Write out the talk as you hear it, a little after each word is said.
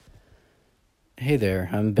Hey there,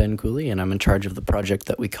 I'm Ben Cooley, and I'm in charge of the project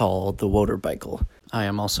that we call the Wotorbikel. I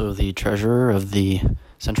am also the treasurer of the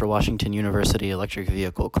Central Washington University Electric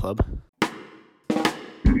Vehicle Club.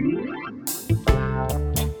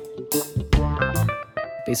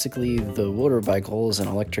 Basically, the Wotorbikel is an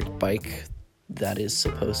electric bike that is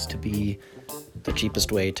supposed to be the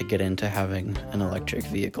cheapest way to get into having an electric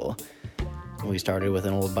vehicle. We started with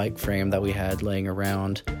an old bike frame that we had laying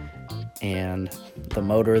around, and the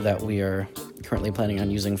motor that we are currently planning on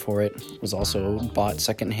using for it was also bought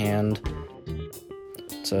secondhand.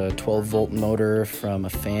 It's a 12-volt motor from a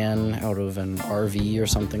fan out of an RV or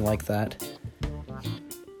something like that.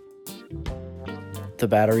 The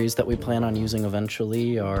batteries that we plan on using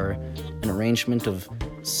eventually are an arrangement of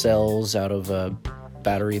cells out of a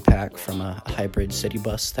battery pack from a hybrid city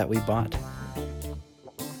bus that we bought.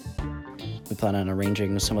 We plan on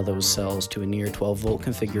arranging some of those cells to a near 12-volt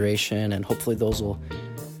configuration, and hopefully those will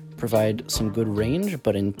provide some good range,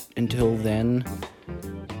 but until then,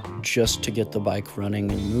 just to get the bike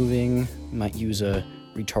running and moving, we might use a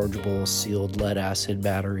rechargeable sealed lead-acid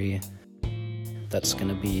battery that's going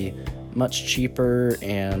to be much cheaper,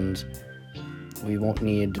 and we won't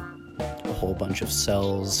need a whole bunch of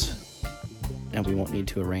cells, and we won't need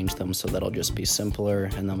to arrange them, so that'll just be simpler,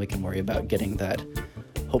 and then we can worry about getting that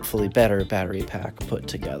hopefully better battery pack put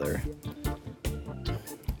together.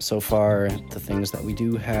 So far, the things that we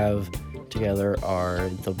do have together are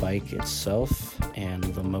the bike itself and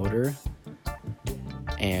the motor,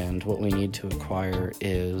 and what we need to acquire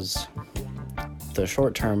is the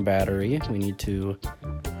short-term battery. We need to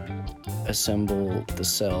assemble the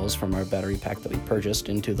cells from our battery pack that we purchased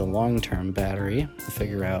into the long-term battery and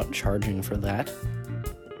figure out charging for that.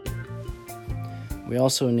 We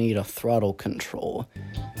also need a throttle control.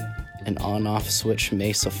 An on-off switch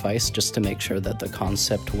may suffice just to make sure that the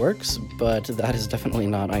concept works, but that is definitely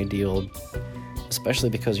not ideal, especially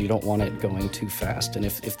because you don't want it going too fast. And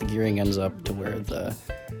if the gearing ends up to where the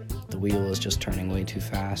wheel is just turning way too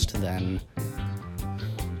fast, then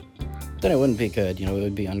it wouldn't be good. It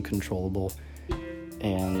would be uncontrollable.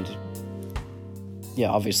 And yeah,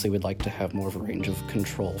 obviously we'd like to have more of a range of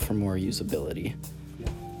control for more usability.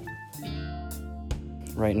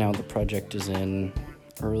 Right now the project is in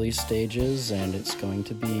early stages, and it's going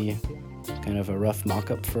to be kind of a rough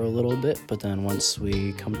mock-up for a little bit, but then once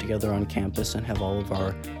we come together on campus and have all of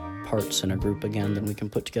our parts in a group again, then we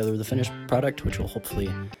can put together the finished product, which will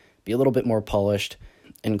hopefully be a little bit more polished,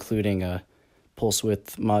 including a pulse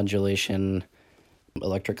width modulation,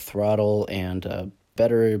 electric throttle, and a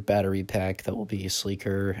better battery pack that will be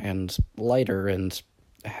sleeker and lighter and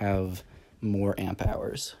have more amp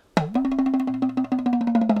hours.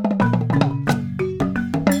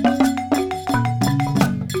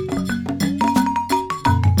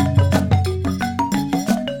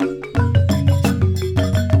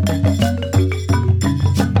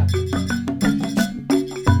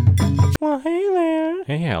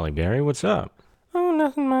 Hey, Halle Berry, what's up? Oh,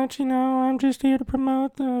 nothing much, I'm just here to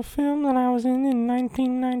promote the film that I was in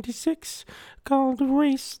 1996 called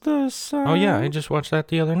Race the Sun. Oh, yeah, I just watched that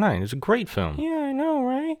the other night. It's a great film. Yeah, I know,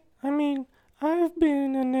 right? I've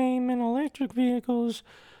been a name in electric vehicles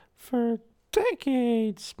for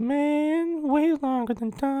decades, man. Way longer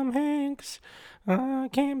than Tom Hanks. I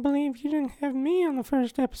can't believe you didn't have me on the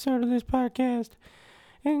first episode of this podcast.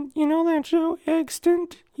 And you know that show,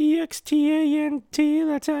 Extant? E-X-T-A-N-T,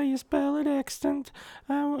 that's how you spell it, Extant.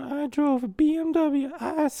 I drove a BMW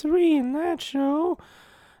i3 in that show,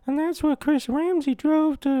 and that's where Chris Ramsey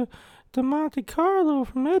drove to Monte Carlo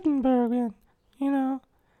from Edinburgh. And,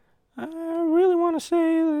 I really want to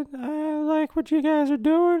say that I like what you guys are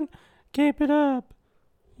doing. Keep it up.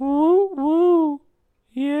 Woo, woo,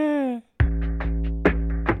 yeah.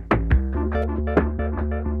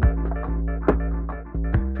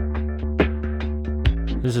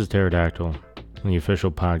 This is Pterodactyl, the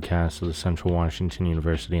official podcast of the Central Washington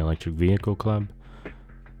University Electric Vehicle Club.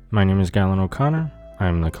 My name is Galen O'Connor.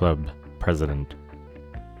 I'm the club president.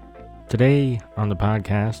 Today on the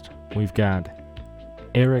podcast, we've got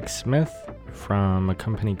Eric Smith from a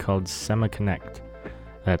company called SemaConnect.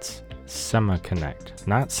 That's SemaConnect,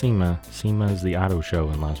 not SEMA. SEMA is the auto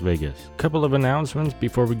show in Las Vegas. A couple of announcements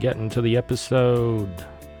before we get into the episode.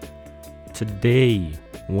 Today,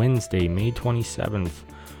 Wednesday, May 27th,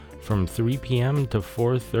 from 3 p.m. to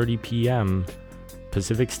 4:30 p.m.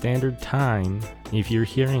 Pacific Standard Time, if you're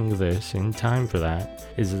hearing this in time for that,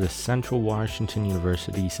 is the Central Washington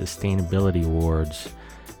University Sustainability Awards.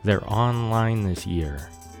 They're online this year.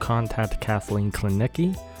 Contact Kathleen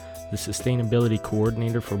Klinicki, the Sustainability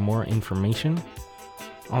Coordinator, for more information.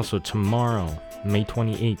 Also, tomorrow, May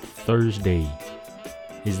 28th, Thursday,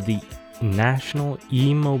 is the National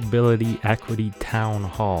E-Mobility Equity Town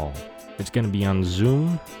Hall. It's going to be on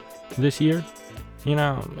Zoom this year. You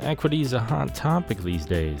know, equity is a hot topic these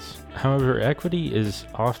days. However, equity is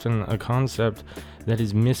often a concept that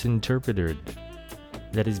is misinterpreted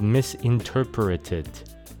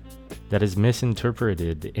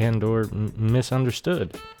and or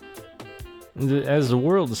misunderstood. As the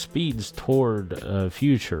world speeds toward a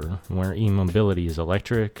future where e-mobility is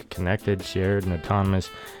electric, connected, shared, and autonomous,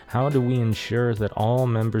 how do we ensure that all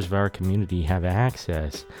members of our community have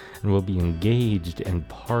access and will be engaged and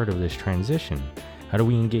part of this transition? How do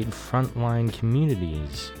we engage frontline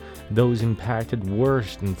communities, those impacted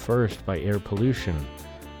worst and first by air pollution?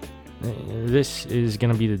 This is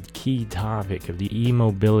going to be the key topic of the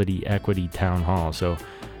e-mobility equity town hall, so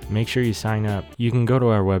make sure you sign up. You can go to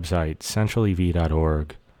our website,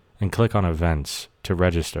 centralev.org, and click on events to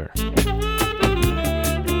register.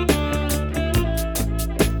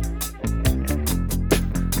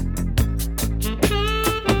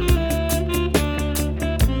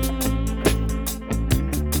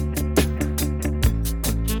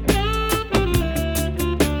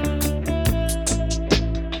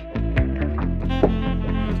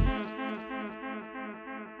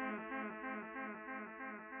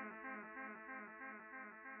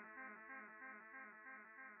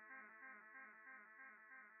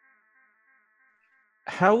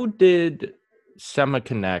 How did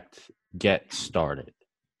SemaConnect get started?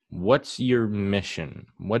 What's your mission?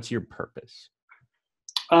 What's your purpose?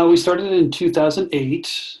 We started in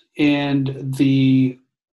 2008, and the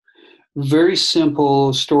very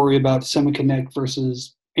simple story about SemaConnect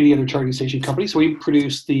versus any other charging station company. So we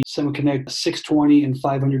produced the SemaConnect 620 and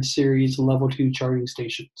 500 series level 2 charging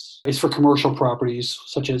stations. It's for commercial properties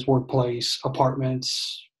such as workplace,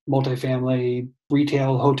 apartments, multifamily,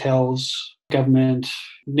 retail, hotels, government,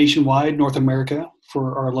 nationwide, North America,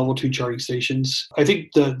 for our level 2 charging stations. I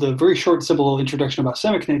think the very short, simple introduction about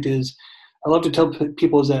SemaConnect is, I love to tell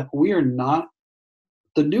people is that we are not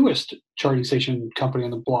the newest charging station company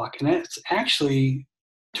on the block. And that's actually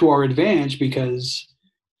to our advantage because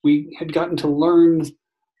we had gotten to learn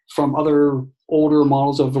from other older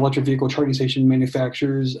models of electric vehicle charging station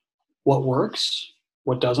manufacturers what works,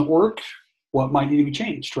 what doesn't work, what might need to be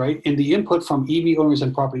changed, right? And the input from EV owners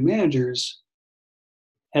and property managers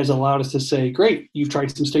has allowed us to say, great, you've tried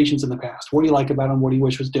some stations in the past. What do you like about them? What do you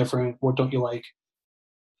wish was different? What don't you like?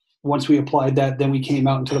 Once we applied that, then we came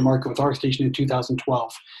out into the market with our station in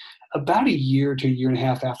 2012, about a year to a year and a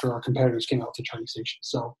half after our competitors came out with the charging stations.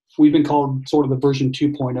 So we've been called sort of the version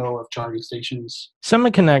 2.0 of charging stations.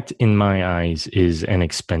 SemaConnect, in my eyes, is an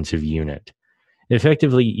expensive unit.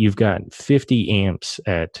 Effectively, you've got 50 amps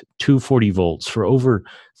at 240 volts for over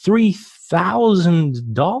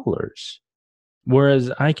 $3,000. Whereas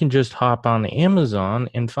I can just hop on Amazon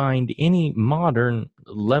and find any modern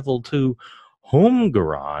level 2 home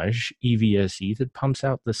garage EVSE that pumps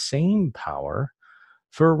out the same power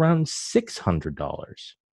for around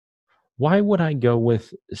 $600. Why would I go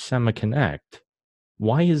with SemaConnect?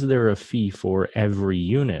 Why is there a fee for every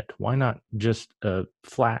unit? Why not just a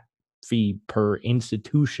flat fee per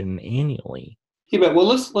institution annually? Yeah, but well,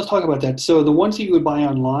 let's talk about that. So the ones that you would buy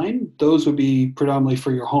online, those would be predominantly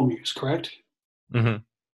for your home use, correct? Mm-hmm.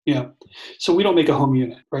 Yeah. So we don't make a home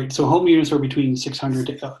unit, right? So home units are between $600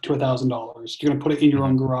 to $1,000. You're going to put it in your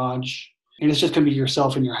own garage, and it's just going to be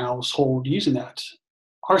yourself and your household using that.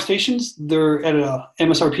 Our stations, they're at a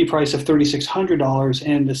MSRP price of $3,600,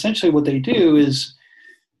 and essentially what they do is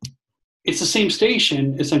it's the same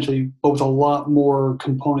station, essentially, but with a lot more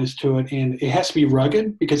components to it, and it has to be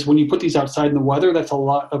rugged because when you put these outside in the weather, that's a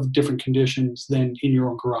lot of different conditions than in your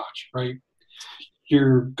own garage, right?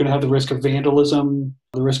 You're going to have the risk of vandalism,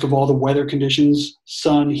 the risk of all the weather conditions,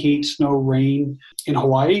 sun, heat, snow, rain. In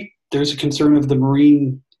Hawaii, there's a concern of the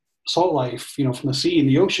marine salt life, from the sea and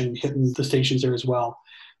the ocean hitting the stations there as well.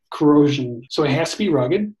 Corrosion. So it has to be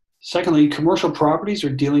rugged. Secondly, commercial properties are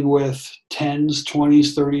dealing with 10s,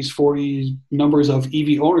 20s, 30s, 40s numbers of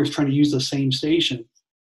EV owners trying to use the same station.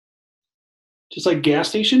 Just like gas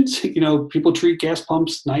stations, people treat gas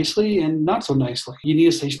pumps nicely and not so nicely. You need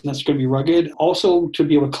a station that's going to be rugged. Also, to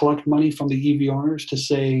be able to collect money from the EV owners to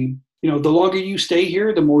say, the longer you stay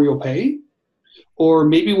here, the more you'll pay. Or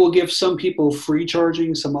maybe we'll give some people free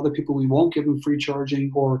charging, some other people we won't give them free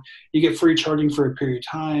charging, or you get free charging for a period of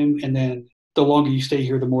time, and then the longer you stay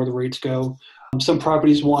here, the more the rates go. Some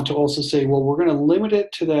properties want to also say, well, we're going to limit it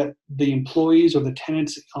to that the employees or the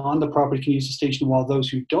tenants on the property can use the station while those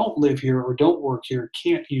who don't live here or don't work here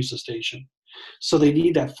can't use the station. So they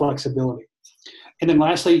need that flexibility. And then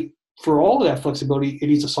lastly, for all of that flexibility, it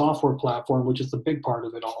needs a software platform, which is the big part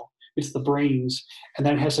of it all. It's the brains, and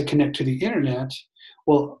then it has to connect to the internet.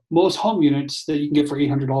 Well, most home units that you can get for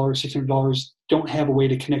 $800, $600 don't have a way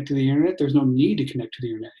to connect to the internet. There's no need to connect to the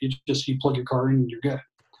internet. You plug your car in and you're good.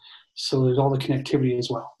 So there's all the connectivity as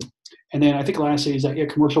well. And then I think lastly is that, yeah,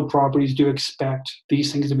 commercial properties do expect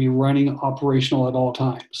these things to be running operational at all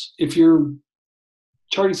times. If your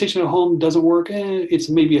charging station at home doesn't work, it's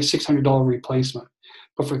maybe a $600 replacement.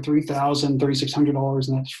 But for $3,000, $3,600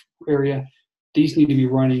 in that area, these need to be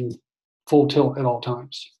running full tilt at all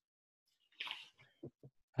times.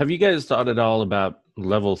 Have you guys thought at all about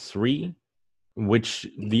level 3, which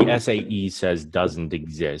the SAE says doesn't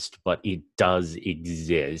exist, but it does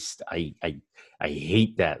exist? I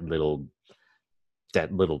hate that little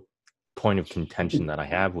point of contention that I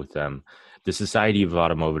have with them. The Society of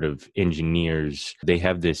Automotive Engineers, they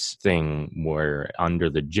have this thing where under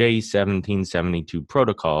the J1772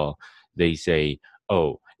 protocol, they say,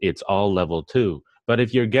 oh, it's all level 2. But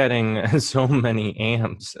if you're getting so many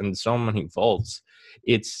amps and so many volts,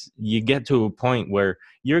 you get to a point where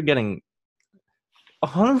you're getting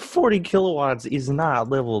 140 kilowatts is not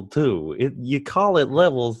level 2. You call it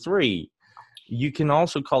level 3. You can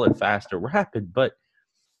also call it fast or rapid, but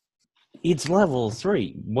it's level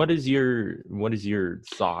 3. What is your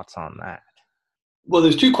thoughts on that? Well,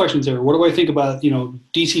 there's two questions there. What do I think about,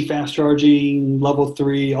 DC fast charging, level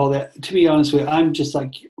 3, all that? To be honest with you, I'm just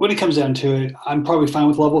like, when it comes down to it, I'm probably fine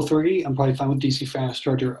with level 3. I'm probably fine with DC fast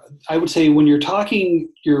charger. I would say when you're talking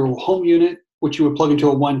your home unit, which you would plug into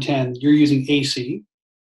a 110, you're using AC.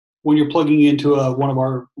 When you're plugging into one of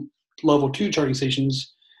our level 2 charging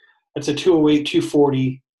stations, it's a 208,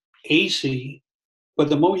 240 AC. But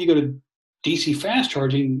the moment you go to DC fast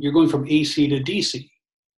charging, you're going from AC to DC.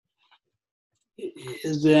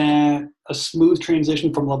 Is that a smooth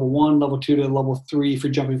transition from level 1, level 2 to level 3 if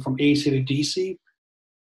you're jumping from AC to DC?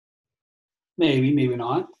 Maybe, maybe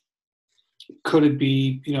not. Could it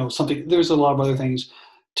be, something? There's a lot of other things.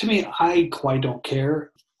 To me, I quite don't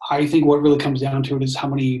care. I think what really comes down to it is how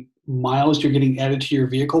many miles you're getting added to your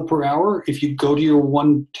vehicle per hour. If you go to your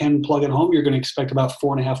 110 plug at home, you're going to expect about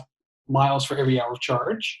 4.5 miles for every hour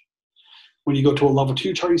charge. When you go to a level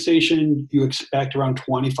 2 charging station, you expect around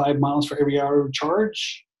 25 miles for every hour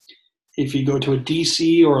charge. If you go to a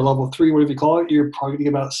DC or a level 3, whatever you call it, you're probably going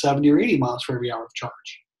to get about 70 or 80 miles for every hour of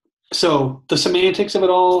charge. So the semantics of it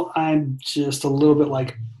all, I'm just a little bit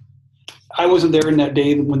like, I wasn't there in that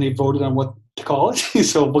day when they voted on what to call it.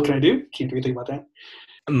 So what can I do? Can't do anything about that.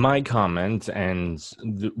 My comment and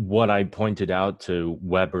what I pointed out to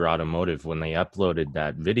Weber Automotive when they uploaded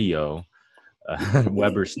that video,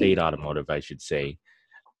 Weber State Automotive, I should say,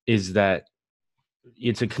 is that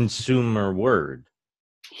it's a consumer word.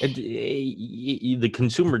 The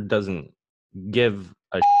consumer doesn't give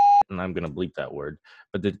a shit, and I'm going to bleep that word,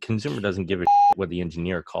 but the consumer doesn't give a shit what the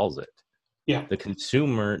engineer calls it. Yeah. The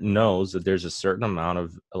consumer knows that there's a certain amount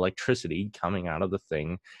of electricity coming out of the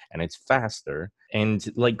thing and it's faster. And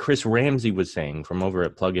like Chris Ramsey was saying from over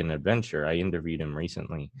at Plug-in Adventure, I interviewed him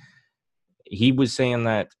recently. He was saying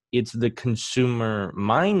that it's the consumer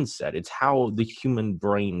mindset. It's how the human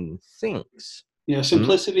brain thinks. Yeah,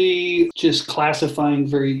 simplicity, just classifying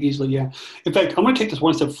very easily. Yeah. In fact, I'm going to take this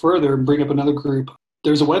one step further and bring up another group.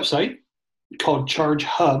 There's a website called Charge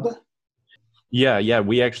Hub. Yeah.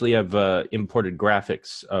 We actually have imported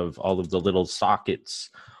graphics of all of the little sockets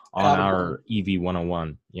on our EV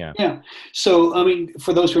 101. Yeah. So,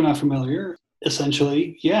 for those who are not familiar,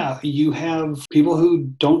 essentially, you have people who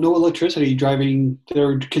don't know electricity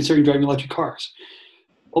they're considering driving electric cars.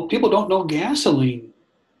 Well, people don't know gasoline.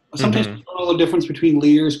 Sometimes you don't know the difference between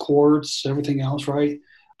liters, quarts, everything else, right?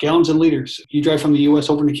 Gallons and liters. You drive from the U.S.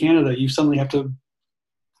 over to Canada, you suddenly have to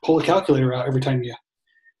pull a calculator out every time you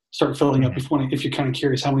start filling up if you're kind of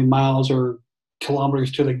curious how many miles or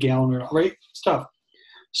kilometers to the gallon, right? Stuff.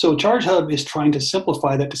 So Charge Hub is trying to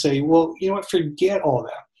simplify that to say, well, you know what, forget all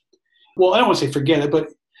that. Well, I don't want to say forget it, but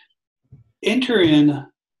enter in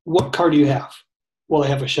what car do you have? Well, I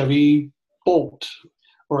have a Chevy Bolt,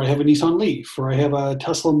 or I have a Nissan Leaf, or I have a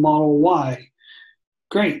Tesla Model Y.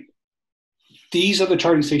 Great. These are the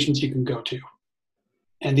charging stations you can go to.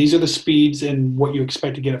 And these are the speeds and what you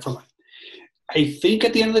expect to get it from it. I think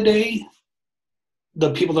at the end of the day,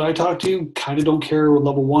 the people that I talk to kind of don't care with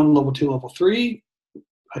level 1, level 2, level 3.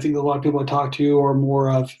 I think a lot of people I talk to are more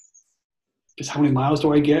of just how many miles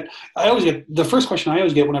do I get? The first question I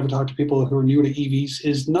always get whenever I talk to people who are new to EVs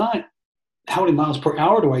is not how many miles per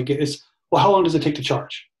hour do I get? It's, well, how long does it take to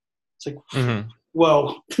charge? It's like,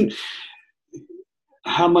 well,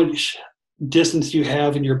 how much distance do you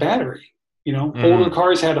have in your battery? Older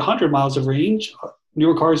cars had 100 miles of range.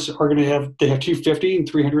 Newer cars are going to have 250 and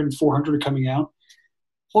 300 and 400 are coming out.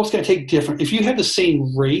 Well, it's going to take different. If you have the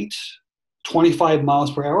same rate, 25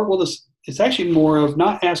 miles per hour, well, it's actually more of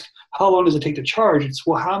not ask how long does it take to charge. It's,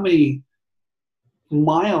 well, how many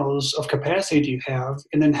miles of capacity do you have?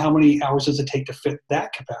 And then how many hours does it take to fit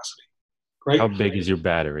that capacity, right? How big is your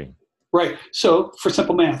battery? Right. So for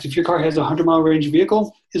simple math, if your car has a 100-mile range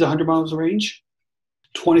vehicle, is 100 miles range,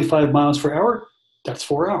 25 miles per hour, that's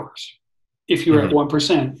 4 hours. If you're at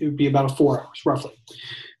 1%, it would be about 4 hours, roughly.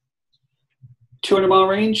 200-mile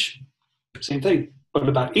range, same thing, but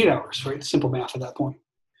about 8 hours, right? Simple math at that point.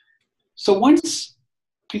 So once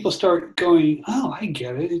people start going, oh, I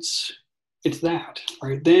get it, it's that,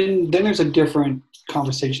 right? Then there's a different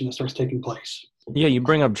conversation that starts taking place. Yeah, you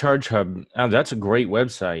bring up ChargeHub. That's a great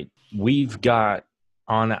website. We've got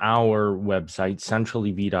on our website,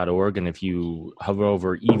 centralev.org, and if you hover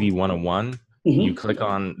over EV101, you click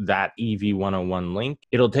on that EV101 link,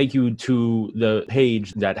 it'll take you to the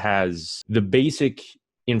page that has the basic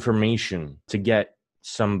information to get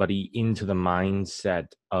somebody into the mindset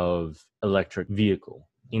of electric vehicle,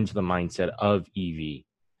 into the mindset of EV.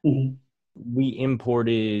 We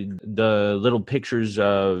imported the little pictures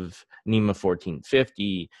of NEMA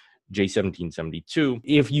 1450, J1772.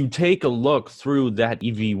 If you take a look through that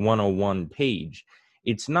EV101 page,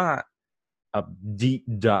 it's not a deep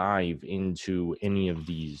dive into any of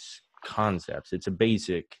these concepts. It's a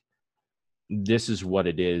basic, this is what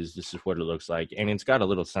it is, this is what it looks like, and it's got a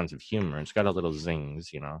little sense of humor. It's got a little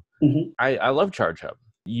zings, you know. I love ChargeHub.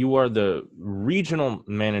 You are the regional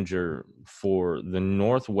manager for the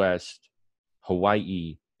Northwest,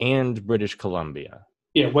 Hawaii, and British Columbia.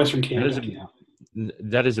 Yeah, Western Canada.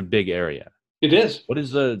 That is a big area. It is. What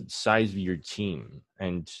is the size of your team?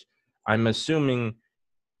 And I'm assuming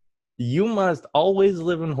you must always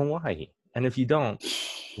live in Hawaii. And if you don't,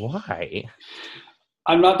 why?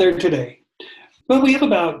 I'm not there today. But we have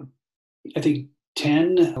about, I think,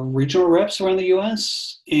 10 regional reps around the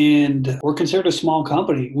U.S., and we're considered a small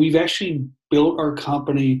company. We've actually built our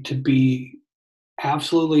company to be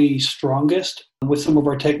absolutely strongest with some of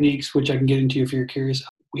our techniques, which I can get into if you're curious.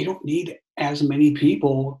 We don't need as many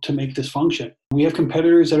people to make this function. We have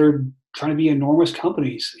competitors that are trying to be enormous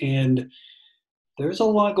companies, and there's a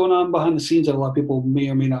lot going on behind the scenes that a lot of people may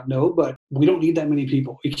or may not know, but we don't need that many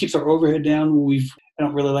people. It keeps our overhead down. I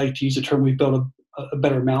don't really like to use the term we've built a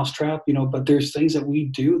better mousetrap, but there's things that we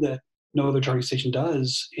do that no other charging station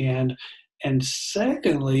does. And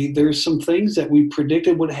secondly, there's some things that we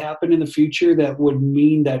predicted would happen in the future that would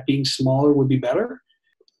mean that being smaller would be better.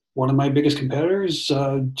 One of my biggest competitors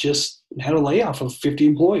just had a layoff of 50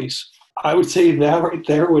 employees. I would say that right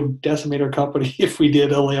there would decimate our company if we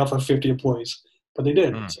did a layoff of 50 employees, but they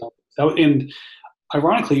did. And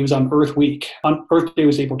ironically, it was on Earth Week. On Earth Day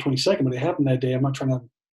was April 22nd, but it happened that day. I'm not trying to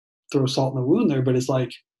throw salt in the wound there, but it's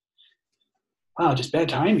like, wow, just bad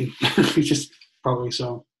timing. It's just probably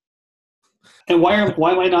so. And why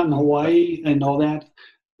am I not in Hawaii and all that?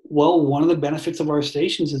 Well, one of the benefits of our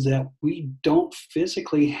stations is that we don't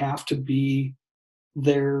physically have to be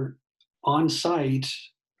there on site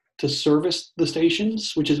to service the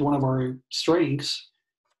stations, which is one of our strengths.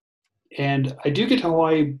 And I do get to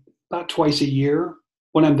Hawaii about twice a year.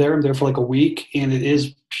 When I'm there for like a week, and it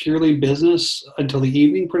is purely business until the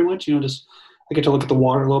evening, pretty much. Just I get to look at the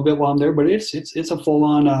water a little bit while I'm there, but it's a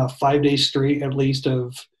full-on 5 days straight, at least,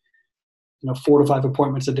 of 4 to 5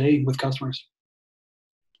 appointments a day with customers.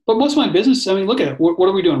 But most of my business, look at it. What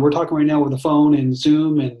are we doing? We're talking right now with the phone and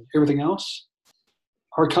Zoom and everything else.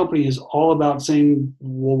 Our company is all about saying,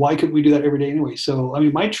 well, why couldn't we do that every day anyway? So,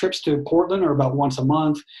 my trips to Portland are about once a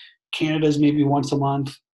month. Canada's maybe once a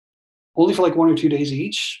month. Only for like 1 or 2 days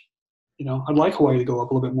each. I'd like Hawaii to go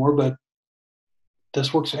up a little bit more, but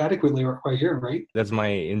this works adequately right here, right? That's my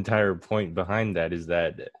entire point behind that, is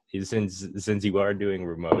that since you are doing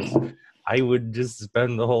remotes, I would just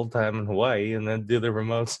spend the whole time in Hawaii and then do the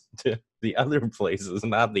remotes to the other places,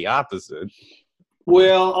 not the opposite.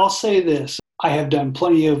 Well, I'll say this. I have done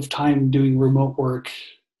plenty of time doing remote work,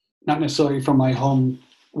 not necessarily from my home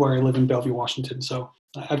where I live in Bellevue, Washington. So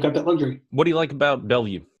I've got that luxury. What do you like about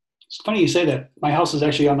Bellevue? It's funny you say that. My house is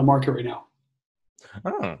actually on the market right now.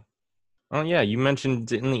 Oh yeah. You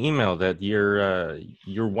mentioned in the email that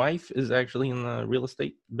your wife is actually in the real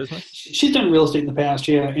estate business. She's done real estate in the past,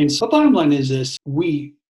 yeah. And so the bottom line is this: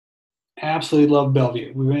 we absolutely love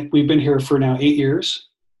Bellevue. We've been here for now 8 years.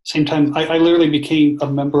 Same time, I literally became a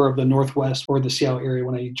member of the Northwest or the Seattle area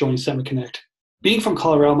when I joined SemiConnect. Being from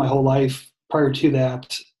Colorado my whole life, prior to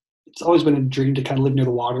that, it's always been a dream to kind of live near the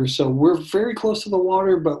water. So we're very close to the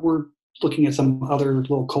water, but we're looking at some other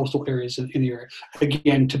little coastal areas in the area,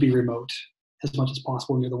 again, to be remote as much as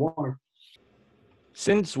possible near the water.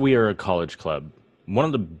 Since we are a college club, one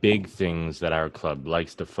of the big things that our club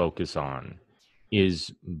likes to focus on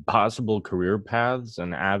is possible career paths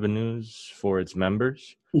and avenues for its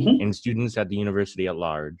members Mhm. and students at the university at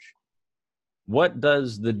large. What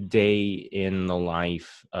does the day in the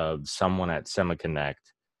life of someone at SemiConnect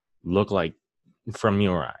look like from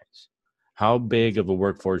your eyes? How big of a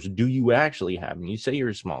workforce do you actually have? And you say you're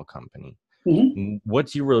a small company. Mhm.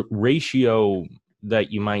 What's your ratio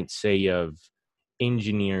that you might say of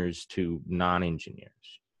engineers to non-engineers?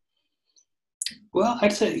 Well,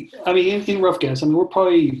 I'd say, I mean, in rough guess, I mean, we're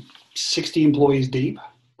probably 60 employees deep,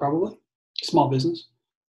 probably, small business.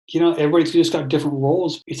 Everybody's just got different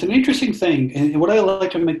roles. It's an interesting thing. And what I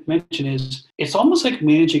like to mention is it's almost like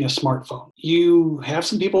managing a smartphone. You have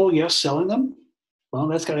some people, yes, selling them. Well,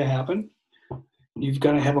 that's got to happen. You've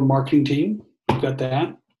got to have a marketing team. You've got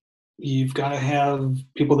that. You've got to have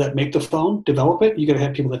people that make the phone, develop it. You got to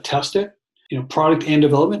have people that test it. Product and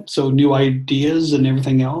development. So new ideas and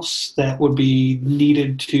everything else that would be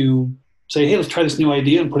needed to say, hey, let's try this new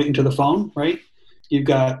idea and put it into the phone, right? You've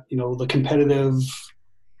got, the competitive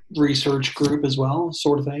research group as well,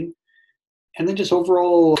 sort of thing. And then just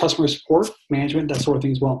overall customer support, management, that sort of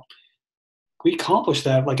thing as well. We accomplished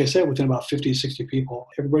that, like I said, within about 50 to 60 people.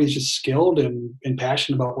 Everybody's just skilled and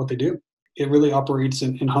passionate about what they do. It really operates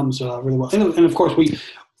and hums really well. And of course,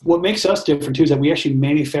 what makes us different too is that we actually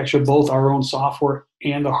manufacture both our own software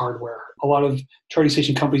and the hardware. A lot of charging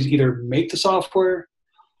station companies either make the software,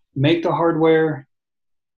 make the hardware,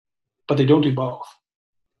 but they don't do both.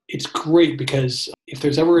 It's great because if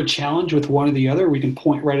there's ever a challenge with one or the other, we can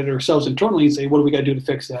point right at ourselves internally and say, what do we got to do to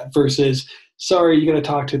fix that? Versus, sorry, you got to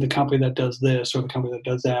talk to the company that does this or the company that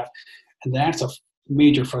does that. And that's a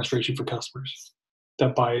major frustration for customers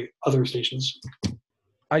that buy other stations.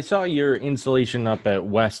 I saw your installation up at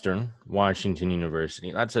Western Washington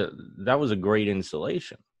University. That was a great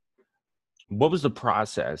installation. What was the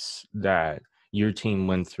process that your team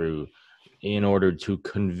went through in order to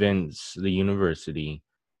convince the university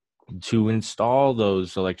to install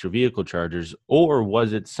those electric vehicle chargers, or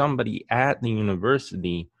was it somebody at the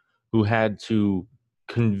university who had to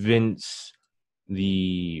convince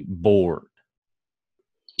the board?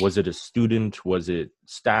 Was it a student? Was it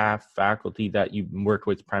staff, faculty that you worked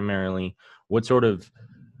with primarily? What sort of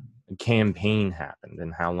campaign happened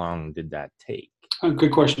and how long did that take?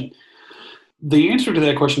 Good question. The answer to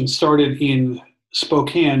that question started in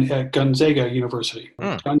Spokane at Gonzaga University.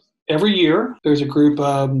 Every year, there's a group,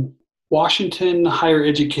 Washington Higher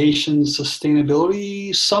Education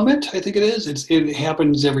Sustainability Summit, I think it is. It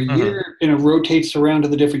happens every year, and it rotates around to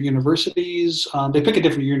the different universities. They pick a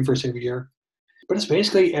different university every year. But it's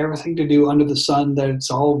basically everything to do under the sun that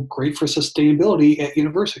it's all great for sustainability at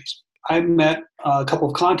universities. I met a couple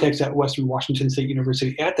of contacts at Western Washington State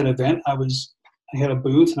University at that event. I had a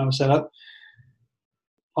booth and I was set up.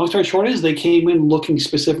 Long story short is they came in looking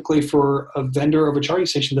specifically for a vendor of a charging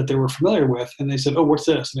station that they were familiar with. And they said, oh, what's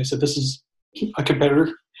this? And they said, this is a competitor.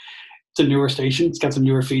 It's a newer station. It's got some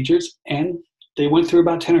newer features. And they went through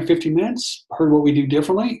about 10 or 15 minutes, heard what we do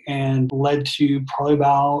differently, and led to probably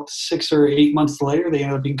about 6 or 8 months later, they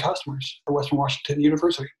ended up being customers for Western Washington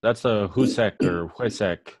University. That's a HUSEC or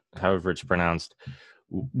HUSEC, however it's pronounced.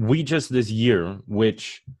 We just this year,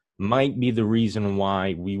 which might be the reason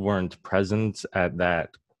why we weren't present at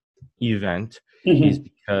that event, is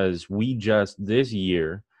because we just this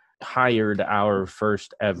year hired our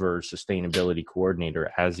first ever sustainability coordinator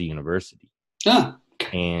as a university.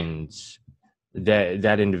 And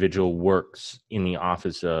that individual works in the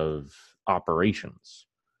office of operations.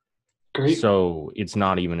 Great. So it's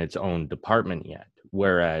not even its own department yet.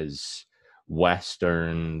 Whereas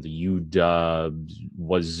Western, the UW,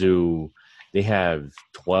 Wazoo, they have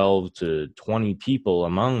 12 to 20 people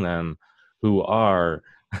among them who are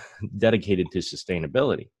dedicated to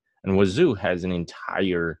sustainability. And Wazoo has an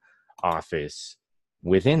entire office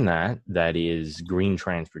within that is green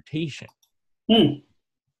transportation.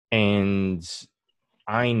 And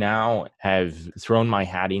I now have thrown my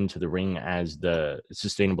hat into the ring as the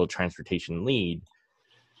sustainable transportation lead.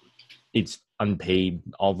 It's unpaid,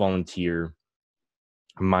 all volunteer.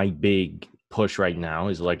 My big push right now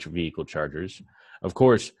is electric vehicle chargers. Of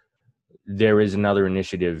course, there is another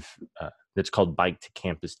initiative that's called Bike to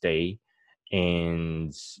Campus Day,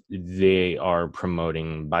 and they are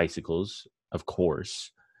promoting bicycles, of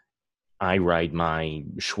course. I ride my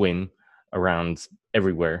Schwinn around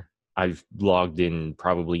everywhere. I've logged in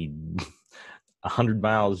probably 100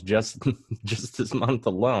 miles just this month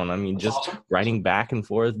alone. I mean, just riding back and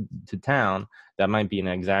forth to town, that might be an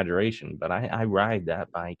exaggeration, but I ride that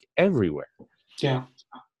bike everywhere. Yeah.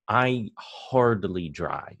 I hardly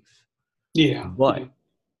drive. Yeah. But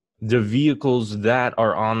the vehicles that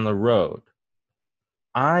are on the road,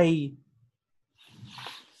 I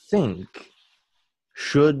think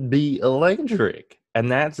should be electric.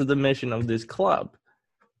 And that's the mission of this club.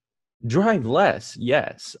 Drive less,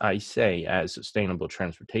 yes, I say, as Sustainable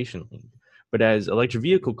Transportation League. But as Electric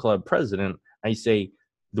Vehicle Club president, I say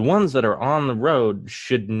the ones that are on the road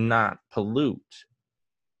should not pollute.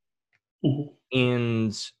 Mhm.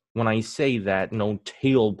 And when I say that, no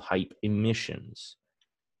tailpipe emissions.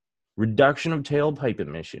 Reduction of tailpipe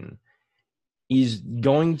emission is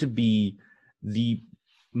going to be the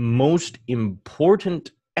most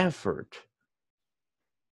important effort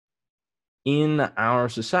in our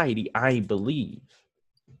society, I believe,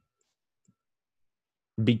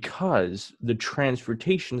 because the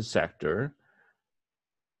transportation sector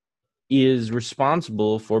is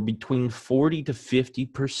responsible for between 40 to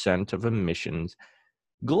 50% of emissions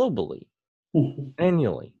globally Mhm.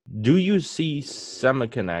 annually. Do you see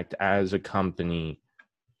SemiConnect as a company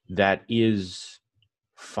that is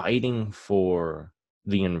fighting for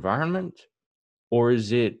the environment, or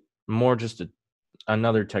is it more just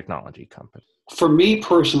another technology company? For me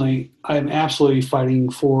personally, I'm absolutely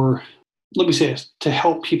fighting for, let me say this, to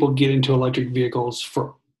help people get into electric vehicles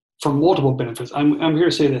for multiple benefits. I'm here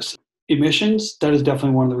to say this. Emissions, that is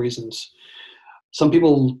definitely one of the reasons. Some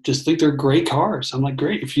people just think they're great cars. I'm like,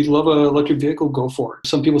 great. If you love an electric vehicle, go for it.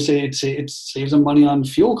 Some people say it saves them money on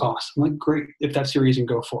fuel costs. I'm like, great. If that's your reason,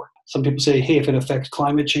 go for it. Some people say, hey, if it affects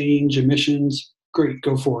climate change, emissions, great,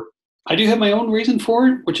 go for it. I do have my own reason for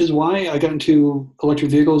it, which is why I got into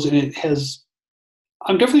electric vehicles, and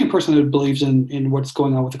I'm definitely a person that believes in what's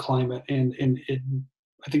going on with the climate, and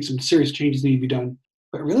I think some serious changes need to be done.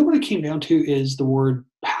 But really what it came down to is the word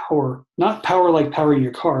power. Not power like powering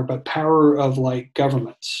your car, but power of like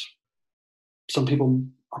governments. Some people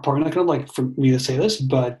are probably not going to like for me to say this,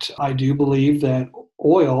 but I do believe that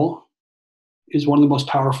oil is one of the most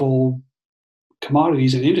powerful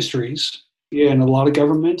commodities and industries. Yeah, and a lot of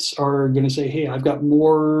governments are going to say, hey, I've got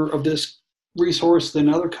more of this resource than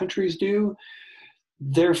other countries do.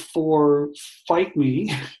 Therefore, fight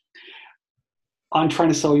me on trying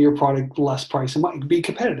to sell your product less price. It might be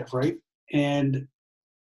competitive, right? And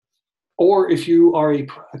or if you are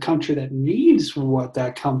a country that needs what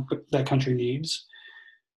that country needs,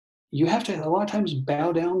 you have to a lot of times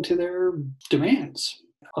bow down to their demands.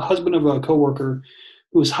 A husband of a coworker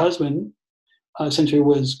whose husband essentially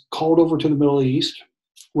was called over to the Middle East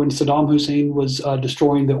when Saddam Hussein was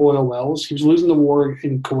destroying the oil wells. He was losing the war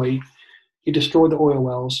in Kuwait. He destroyed the oil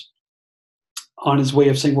wells on his way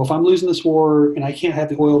of saying, well, if I'm losing this war and I can't have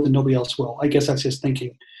the oil, then nobody else will. I guess that's his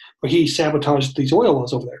thinking. But he sabotaged these oil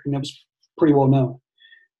wells over there, and that was pretty well known.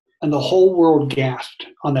 And the whole world gasped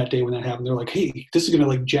on that day when that happened. They're like, hey, this is going to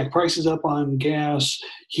like jack prices up on gas.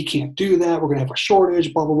 He can't do that. We're going to have a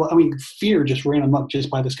shortage, blah, blah, blah. I mean, fear just ran them up just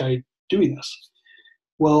by this guy doing this.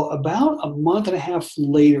 Well, about a month and a half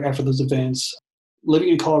later after those events, living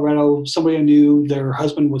in Colorado, somebody I knew, their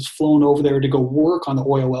husband was flown over there to go work on the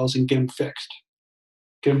oil wells and get them fixed,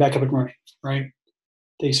 get them back up and running, right?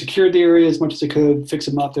 They secured the area as much as they could, fix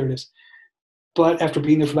them up, there it is. But after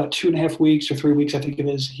being there for about 2.5 weeks or 3 weeks, I think it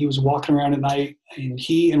is, he was walking around at night, and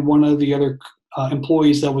he and one of the other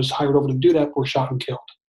employees that was hired over to do that were shot and killed.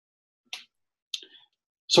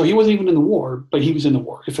 So he wasn't even in the war, but he was in the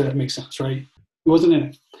war, if that makes sense, right? He wasn't in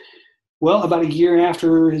it. Well, about a year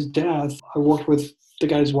after his death, I worked with the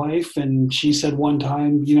guy's wife, and she said one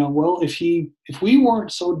time, well, if we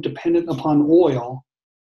weren't so dependent upon oil,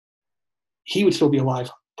 he would still be alive,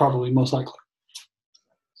 probably, most likely.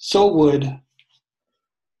 So would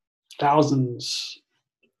thousands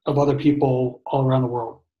of other people all around the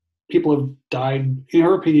world. People have died, in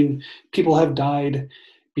her opinion, people have died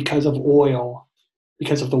because of oil,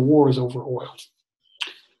 because of the wars over oil.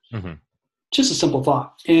 Mm-hmm. Just a simple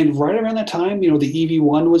thought. And right around that time, the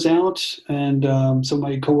EV1 was out, and some of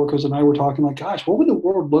my coworkers and I were talking like, gosh, what would the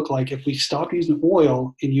world look like if we stopped using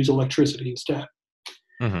oil and use electricity instead?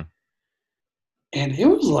 Mm-hmm. And it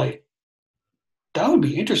was like, that would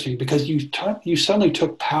be interesting, because you suddenly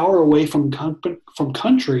took power away from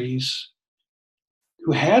countries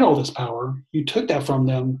who had all this power. You took that from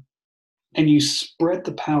them, and you spread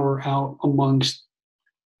the power out amongst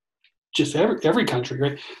just every country,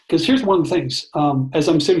 right? Because here's one of the things. As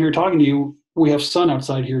I'm sitting here talking to you, we have sun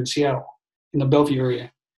outside here in Seattle, in the Bellevue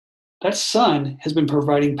area. That sun has been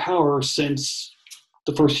providing power since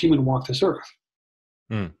the first human walked this earth.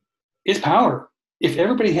 Mm. It's power. If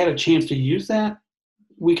everybody had a chance to use that,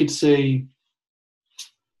 we could say,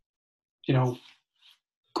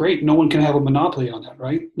 great, no one can have a monopoly on that,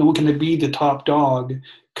 right? No one can be the top dog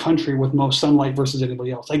country with most sunlight versus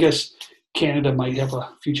anybody else. I guess Canada might have a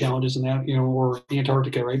few challenges in that, or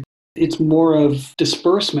Antarctica, right? It's more of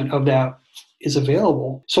disbursement of that is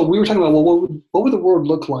available. So we were talking about, well, what would the world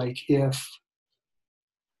look like if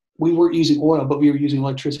we weren't using oil, but we were using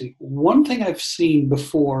electricity? One thing I've seen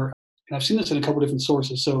before, and I've seen this in a couple of different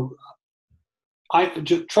sources. So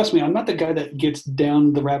trust me, I'm not the guy that gets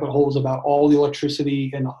down the rabbit holes about all the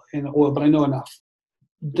electricity and oil, but I know enough.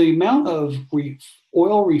 The amount of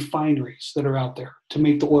oil refineries that are out there to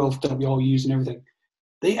make the oil that we all use and everything,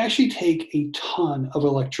 they actually take a ton of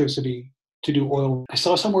electricity to do oil. I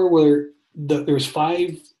saw somewhere where there's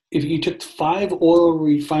 5, if you took 5 oil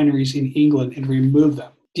refineries in England and removed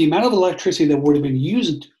them, the amount of electricity that would have been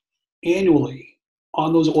used annually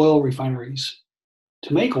on those oil refineries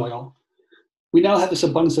to make oil, we now have this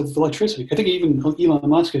abundance of electricity. I think even Elon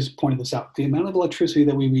Musk has pointed this out. The amount of electricity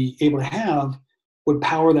that we'd be able to have would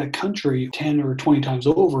power that country 10 or 20 times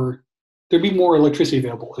over. There'd be more electricity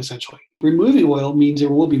available, essentially. Removing oil means there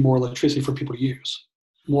will be more electricity for people to use.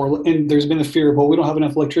 And there's been a fear of, well, we don't have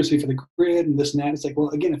enough electricity for the grid and this and that. It's like, well,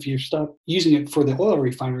 again, if you stop using it for the oil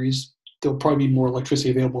refineries, there'll probably be more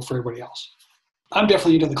electricity available for everybody else. I'm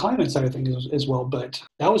definitely into the climate side of things as well, but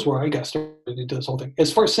that was where I got started into this whole thing.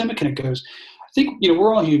 As far as Semiconnect goes, I think,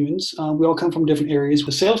 we're all humans. We all come from different areas.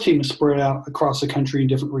 The sales team is spread out across the country in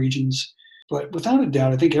different regions. But without a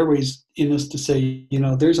doubt, I think everybody's in this to say,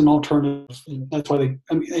 there's an alternative. And that's why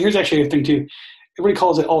here's actually a thing too. Everybody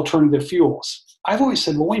calls it alternative fuels. I've always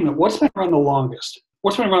said, well, wait a minute, what's been around the longest?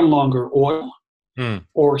 What's been around longer, oil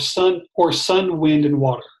or sun, wind, and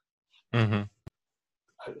water? Mm-hmm.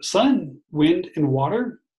 Sun, wind, and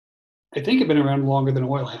water, I think have been around longer than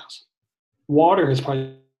oil has. Water has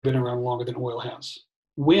probably been around longer than oil has.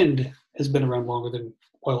 Wind has been around longer than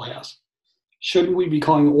oil has. Shouldn't we be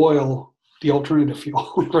calling oil the alternative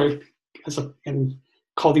fuel, right? And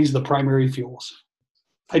call these the primary fuels?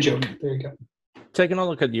 I joke. There you go. Taking a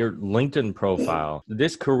look at your LinkedIn profile,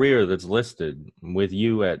 this career that's listed with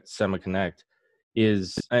you at Semiconnect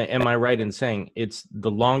is, am I right in saying it's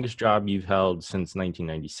the longest job you've held since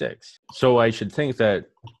 1996? So I should think that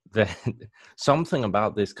something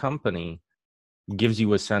about this company gives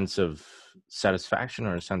you a sense of satisfaction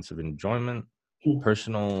or a sense of enjoyment,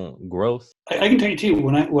 personal growth. I can tell you too,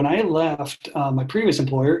 when I left my previous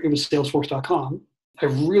employer, it was Salesforce.com. I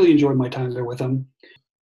really enjoyed my time there with them.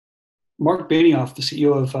 Mark Benioff, the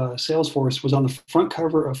CEO of Salesforce, was on the front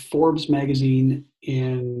cover of Forbes magazine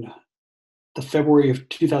in the February of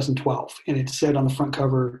 2012. And it said on the front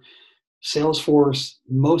cover, Salesforce,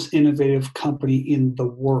 most innovative company in the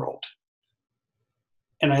world.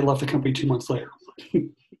 And I left the company 2 months later.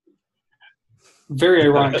 Very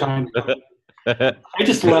ironic time. I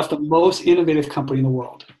just left the most innovative company in the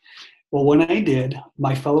world. Well, when I did,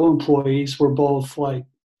 my fellow employees were both like,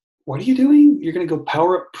 what are you doing? You're going to go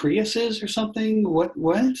power up Priuses or something? What?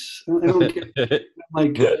 I don't get it.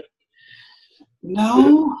 Like,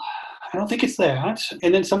 no, I don't think it's that.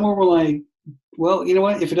 And then someone were like, well, you know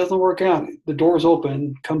what? If it doesn't work out, the door's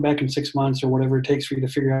open. Come back in 6 months or whatever it takes for you to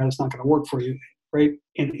figure out it's not going to work for you. Right?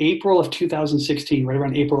 In April of 2016, right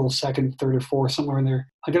around April 2nd, 3rd, or 4th, somewhere in there,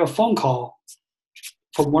 I got a phone call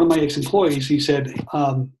from one of my ex-employees. He said,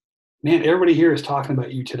 man, everybody here is talking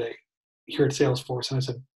about you today here at Salesforce. And I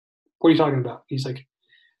said, what are you talking about? He's like,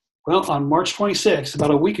 well, on March 26th,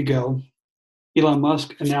 about a week ago, Elon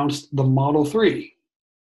Musk announced the Model 3.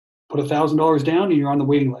 Put $1,000 down and you're on the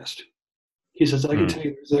waiting list. He says, I can tell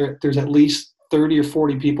you there's at least 30 or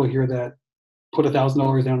 40 people here that put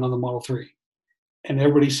 $1,000 down on the Model 3. And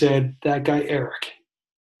everybody said, that guy, Eric,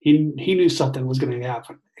 he knew something was going to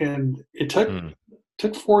happen. And it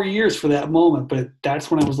took 4 years for that moment, but that's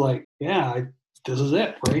when I was like, yeah, this is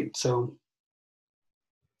it, right? So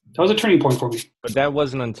that was a turning point for me. But that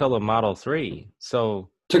wasn't until the Model 3.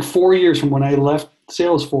 So it took 4 years from when I left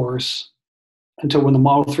Salesforce until when the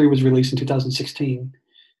Model 3 was released in 2016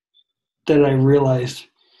 that I realized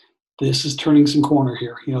this is turning some corner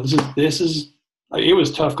here. This is it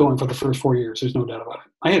was tough going for the first 4 years. There's no doubt about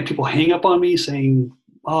it. I had people hang up on me saying,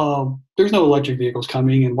 oh, there's no electric vehicles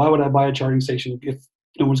coming, and why would I buy a charging station if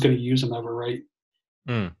no one's going to use them ever, right?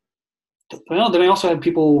 Well, then I also had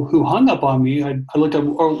people who hung up on me. I looked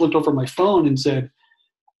over my phone and said,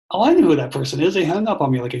 oh, I knew who that person is. They hung up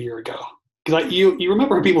on me like a year ago. Because you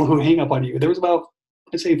remember people who hang up on you. There was about,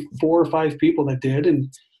 I'd say 4 or 5 people that did,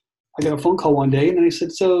 and I got a phone call one day, and I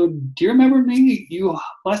said, so do you remember me?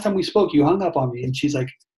 Last time we spoke, you hung up on me. And she's like,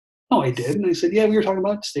 no, I did. And I said, yeah, we were talking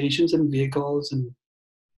about stations and vehicles. And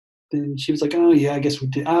then she was like, oh, yeah, I guess we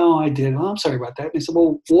did. Oh, I did. Oh, I'm sorry about that. And I said,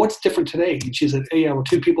 well, what's different today? And she said, hey, yeah, well,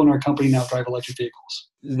 2 people in our company now drive electric vehicles.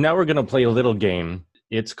 Now we're going to play a little game.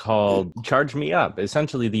 It's called Charge Me Up.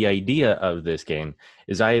 Essentially, the idea of this game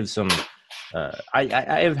is I have some. I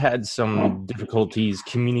have had some difficulties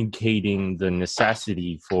communicating the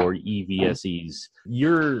necessity for EVSEs.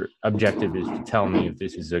 Your objective is to tell me if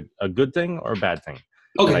this is a good thing or a bad thing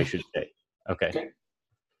that I should say. Okay.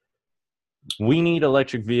 We need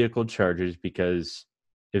electric vehicle chargers because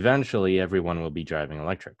eventually everyone will be driving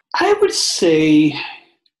electric. I would say,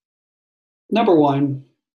 number one,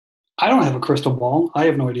 I don't have a crystal ball. I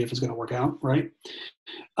have no idea if it's going to work out, right?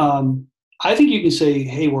 I think you can say,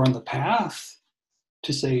 hey, we're on the path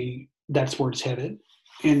to say that's where it's headed.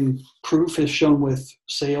 And proof has shown with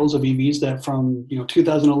sales of EVs that from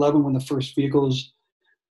 2011, when the first vehicles,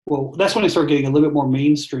 well, that's when it started getting a little bit more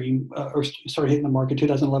mainstream or started hitting the market,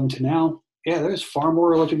 2011 to now. Yeah, there's far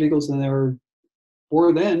more electric vehicles than there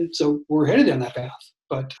were then. So we're headed down that path.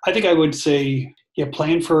 But I think I would say,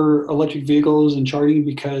 plan for electric vehicles and charging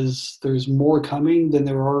because there's more coming than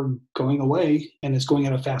there are going away, and it's going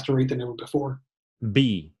at a faster rate than ever before.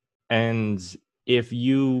 B, and if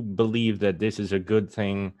you believe that this is a good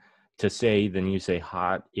thing to say, then you say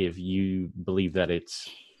hot. If you believe that it's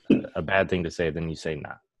a bad thing to say, then you say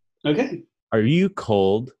not. Okay. Are you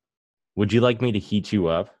cold? Would you like me to heat you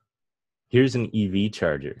up? Here's an EV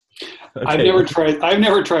charger. Okay. I've never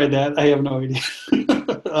tried that. I have no idea.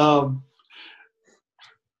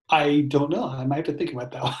 I don't know. I might have to think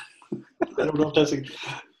about that one. I don't know if that's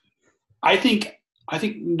I think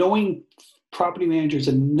knowing property managers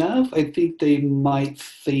enough, I think they might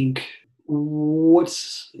think,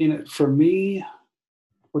 what's in it for me?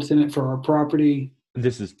 What's in it for our property?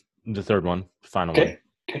 This is the third one, final one.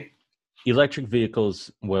 Okay. Electric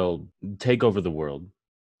vehicles will take over the world,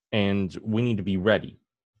 and we need to be ready.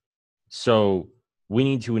 So we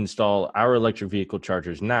need to install our electric vehicle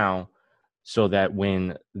chargers now so that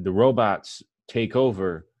when the robots take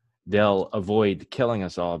over, they'll avoid killing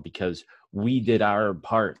us all because we did our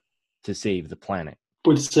part to save the planet.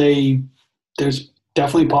 Would say there's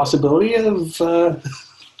definitely a possibility of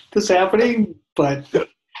this happening, but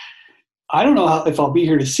I don't know if I'll be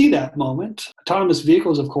here to see that moment. Autonomous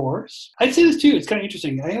vehicles, of course. I'd say this too. It's kind of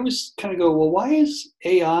interesting. I always kind of go, well, why is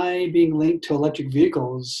AI being linked to electric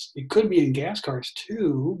vehicles? It could be in gas cars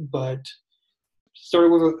too, but start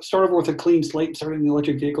over with a clean slate, starting the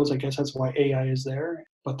electric vehicles. I guess that's why AI is there.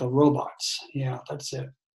 But the robots, yeah, that's it.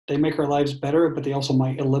 They make our lives better, but they also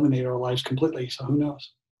might eliminate our lives completely. So who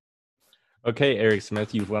knows? Okay, Eric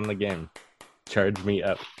Smith, you've won the game. Charge me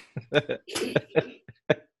up.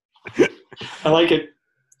 I like it.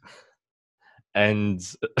 And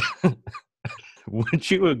would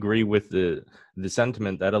you agree with the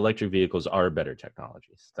sentiment that electric vehicles are better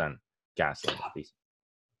technologies than gasoline?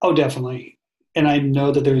 Oh, definitely. And I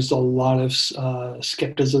know that there's a lot of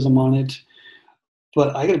skepticism on it.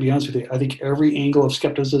 But I got to be honest with you. I think every angle of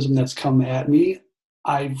skepticism that's come at me,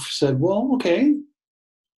 I've said, well, okay,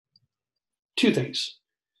 two things.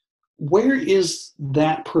 Where is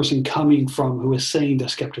that person coming from who is saying the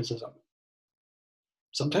skepticism?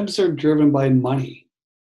 Sometimes they're driven by money,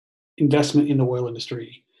 investment in the oil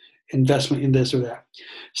industry, investment in this or that.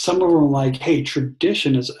 Some of them are like, hey,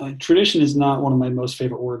 tradition is not one of my most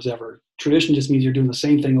favorite words ever. Tradition just means you're doing the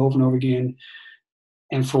same thing over and over again.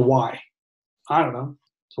 And for why? I don't know.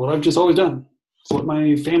 It's what I've just always done. It's what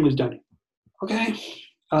my family's done. Okay.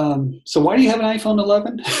 So why do you have an iPhone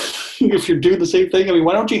 11 if you're doing the same thing? I mean,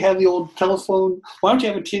 why don't you have the old telephone? Why don't you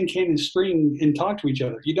have a tin can and string and talk to each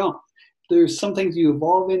other? You don't. There's some things you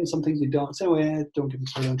evolve in, some things you don't. So anyway, don't get me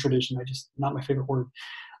started on tradition. Not my favorite word.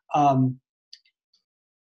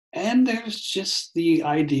 And there's just the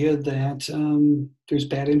idea that there's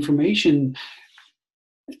bad information.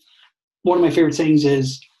 One of my favorite sayings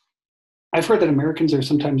is, I've heard that Americans are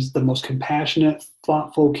sometimes the most compassionate,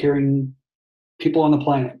 thoughtful, caring people on the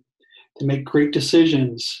planet. They make great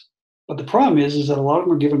decisions. But the problem is that a lot of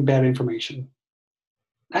them are given bad information.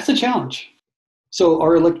 That's a challenge. So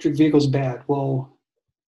are electric vehicles bad? Well,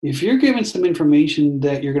 if you're given some information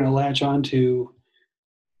that you're going to latch onto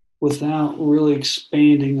without really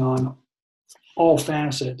expanding on all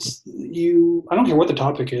facets, I don't care what the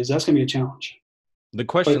topic is, that's going to be a challenge. The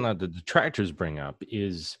question that the detractors bring up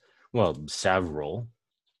is, well, several.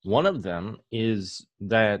 One of them is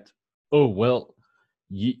that,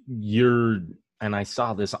 you're, and I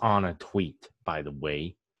saw this on a tweet, by the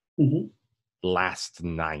way, last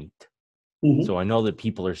night. Mm-hmm. So I know that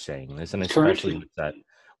people are saying this, and especially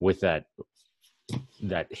with that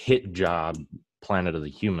hit job, Planet of the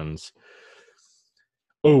Humans.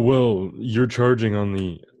 Oh, well, you're charging on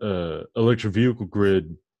the electric vehicle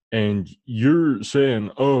grid, and you're saying,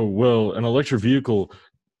 oh, well, an electric vehicle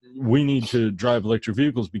we need to drive electric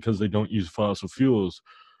vehicles because they don't use fossil fuels.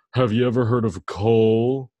 Have you ever heard of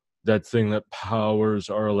coal? That thing that powers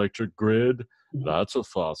our electric grid? That's a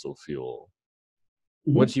fossil fuel.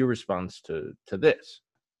 Mhm. What's your response to this?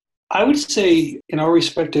 I would say, in our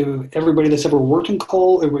respective, everybody that's ever worked in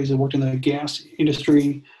coal, everybody that's worked in the gas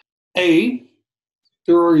industry,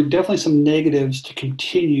 there are definitely some negatives to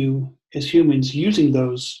continue as humans using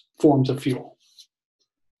those forms of fuel.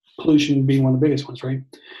 Pollution being one of the biggest ones, right?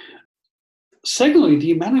 Secondly,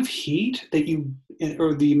 the amount of heat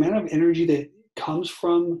or the amount of energy that comes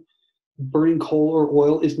from burning coal or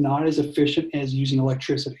oil is not as efficient as using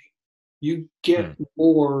electricity. You get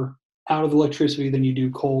more out of electricity than you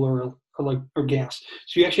do coal or gas.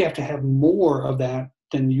 So you actually have to have more of that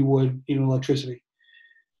than you would in electricity.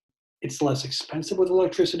 It's less expensive with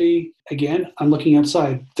electricity. Again, I'm looking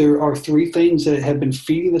outside. There are 3 things that have been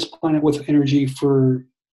feeding this planet with energy for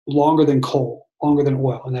longer than coal, longer than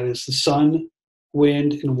oil, and that is the sun,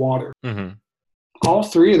 wind, and water. Mm-hmm. All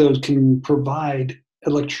 3 of those can provide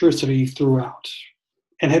electricity throughout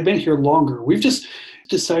and have been here longer. We've just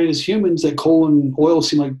decided as humans that coal and oil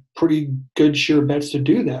seem like pretty good sure bets to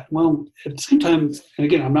do that. Well, at the same time, and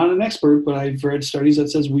again, I'm not an expert, but I've read studies that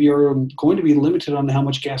says we are going to be limited on how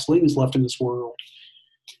much gasoline is left in this world.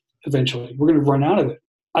 Eventually, we're going to run out of it.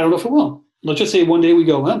 I don't know if it will. Let's just say one day we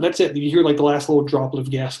go, well, that's it. You hear like the last little droplet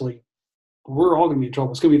of gasoline. We're all going to be in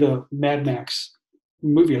trouble. It's going to be the Mad Max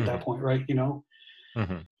movie at that point, right? Mm-hmm.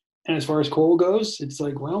 And as far as coal goes, it's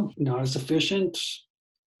like, well, not as efficient,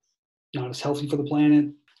 not as healthy for the planet.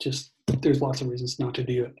 Just there's lots of reasons not to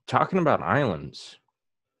do it. Talking about islands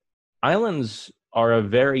are a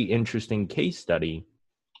very interesting case study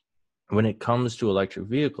when it comes to electric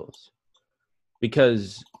vehicles,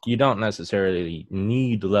 because you don't necessarily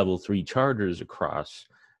need level 3 chargers across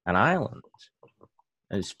an island,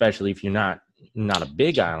 especially if you're not a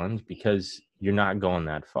big island, because you're not going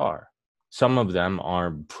that far. Some of them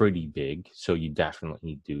are pretty big, so you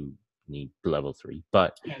definitely do need level 3.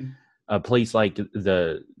 But a place like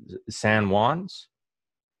the San Juans,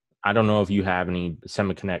 I don't know if you have any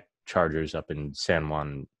SemaConnect chargers up in San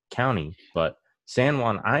Juan County, but San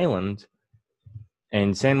Juan Island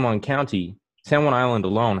and San Juan County, San Juan Island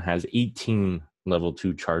alone has 18 level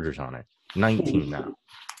 2 chargers on it, 19 now.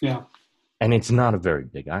 Yeah. And it's not a very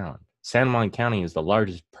big island. San Juan County is the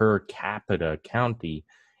largest per capita county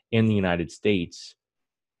in the United States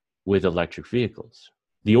with electric vehicles.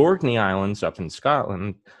 The Orkney Islands up in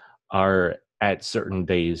Scotland are at certain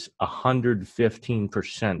days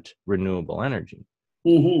 115% renewable energy.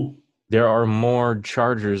 Mm-hmm. There are more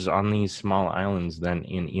chargers on these small islands than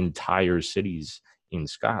in entire cities in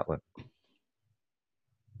Scotland.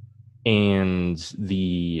 And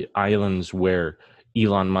the islands where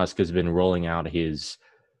Elon Musk has been rolling out his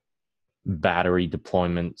battery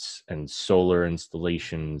deployments and solar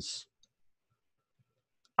installations,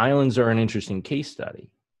 islands are an interesting case study.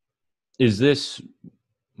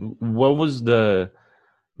 What was the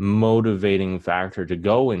motivating factor to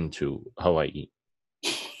go into Hawaii?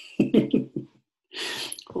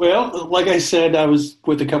 Well, like I said, I was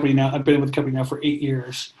with the company now. I've been with the company now for 8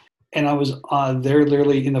 years. And I was there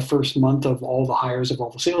literally in the first month of all the hires of all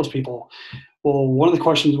the salespeople. Well, one of the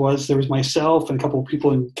questions was, there was myself and a couple of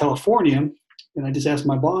people in California. And I just asked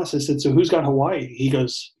my boss, I said, so who's got Hawaii? He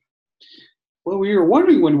goes, well, we were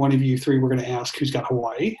wondering when one of you 3 were going to ask who's got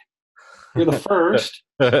Hawaii. You're the first.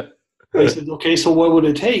 I said, okay, so what would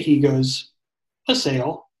it take? He goes, a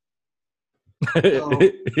sale. So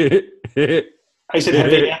I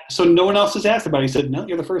said, so no one else has asked about it? He said, no,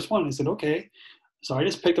 you're the first one. I said, okay. So I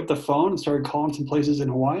just picked up the phone and started calling some places in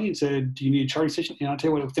Hawaii and said, do you need a charging station? And I'll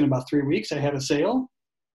tell you what, within about 3 weeks, I had a sale.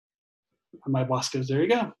 And my boss goes, there you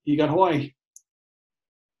go. You got Hawaii.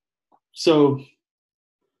 So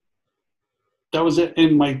that was it.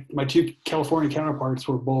 And my 2 California counterparts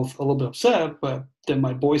were both a little bit upset, but then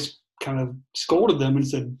my boss kind of scolded them and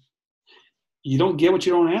said, you don't get what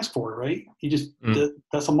you don't ask for, right? You just,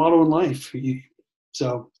 that's a motto in life.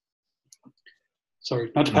 So,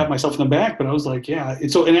 sorry, not to pat myself in the back, but I was like, yeah.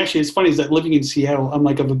 And actually, it's funny is that living in Seattle, I'm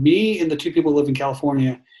like, of me and the 2 people who live in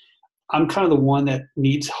California, I'm kind of the one that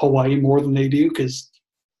needs Hawaii more than they do, because,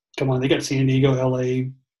 come on, they got San Diego,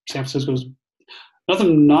 LA, San Francisco's,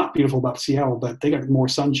 nothing not beautiful about Seattle, but they got more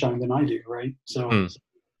sunshine than I do, right? So it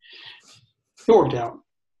worked out.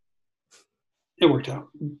 It worked out.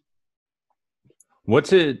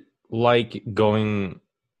 What's it like going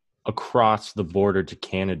across the border to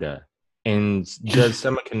Canada? And does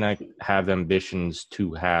SemaConnect have ambitions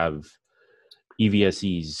to have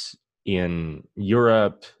EVSEs in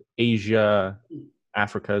Europe, Asia,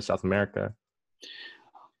 Africa, South America?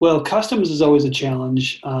 Well, customs is always a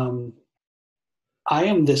challenge. I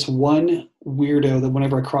am this one weirdo that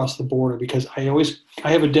whenever I cross the border, because I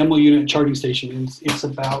have a demo unit charging station, and it's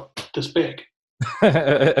about this big.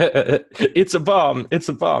 It's a bomb. It's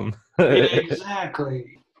a bomb. Yeah,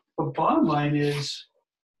 exactly. The bottom line is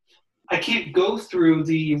I can't go through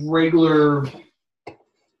the regular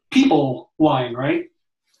people line, right?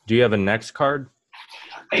 Do you have a Next card?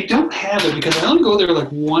 I don't have it because I only go there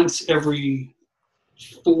like once every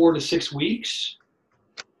 4 to 6 weeks.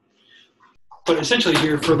 But essentially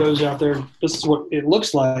here, for those out there, this is what it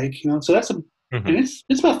looks like, you know. So that's and it's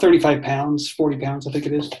about 35 pounds, 40 pounds, I think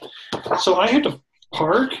it is. So I have to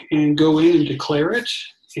park and go in and declare it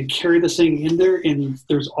and carry this thing in there. And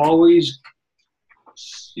there's always,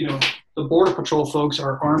 you know, the Border Patrol folks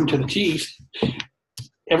are armed to the teeth.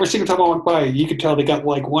 Every single time I walk by, you could tell they got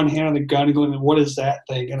like one hand on the gun and going, "What is that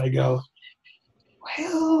thing?" And I go,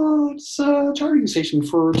 "Well, it's a charging station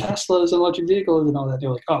for Teslas and electric vehicles and all that."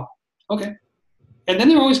 They're like, "Oh, okay." And then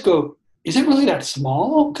they always go, "Is it really that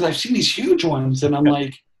small?" Because I've seen these huge ones, and I'm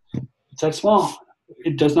like, "It's that small.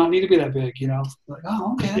 It does not need to be that big," you know. Like,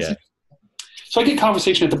 "Oh, okay." That's So I get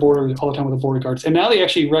conversation at the border all the time with the border guards, and now they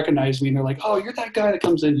actually recognize me, and they're like, "Oh, you're that guy that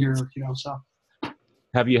comes in here," you know. So,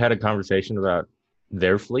 have you had a conversation about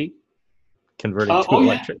their fleet converting to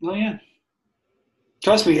electric? Oh yeah.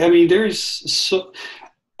 Trust me. I mean,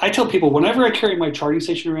 I tell people whenever I carry my charging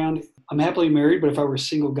station around, I'm happily married, but if I were a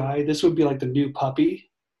single guy, this would be like the new puppy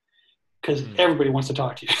because everybody wants to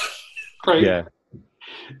talk to you, right? Yeah.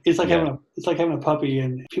 It's like having a puppy,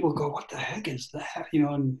 and people go, "What the heck is that?" You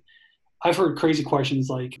know, and I've heard crazy questions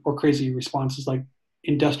or crazy responses like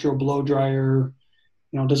industrial blow dryer,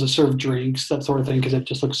 you know, does it serve drinks, that sort of thing, because it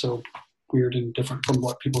just looks so weird and different from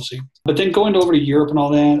what people see. But then going over to Europe and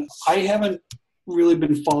all that, I haven't really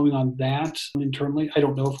been following on that internally. I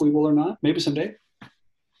don't know if we will or not. Maybe someday.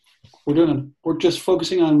 We're just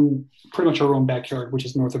focusing on pretty much our own backyard, which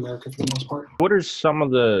is North America for the most part. What are some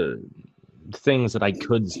of the things that I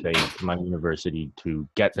could say to my university to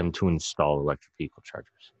get them to install electric vehicle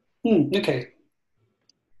chargers? Okay.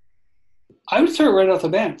 I would start right off the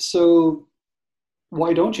bat. So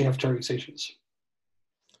why don't you have charging stations?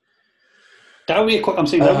 That would be a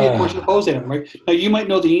question to pose at them, right? Now, you might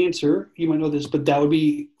know the answer. You might know this, but that would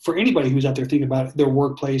be for anybody who's out there thinking about their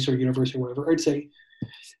workplace or university or whatever. I'd say,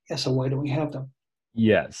 yeah, so why don't we have them?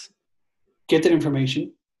 Yes. Get that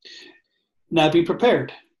information. Now be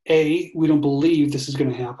prepared. A, we don't believe this is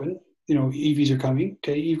going to happen. You know, EVs are coming.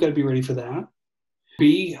 Okay, you've got to be ready for that.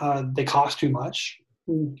 B, they cost too much.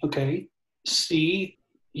 Okay. C,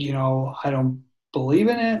 you know, I don't believe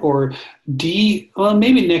in it. Or D, well,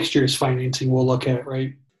 maybe next year's financing we'll look at,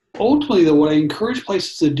 right? Ultimately, though, what I encourage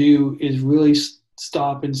places to do is really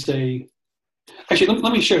stop and say, actually,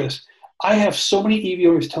 let me share this. I have so many EV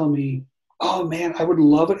owners telling me, "Oh man, I would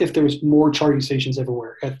love it if there was more charging stations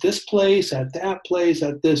everywhere, at this place, at that place,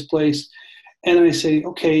 at this place." And then I say,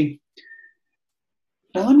 okay,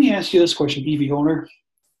 now let me ask you this question, EV owner.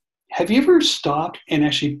 Have you ever stopped and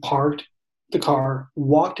actually parked the car,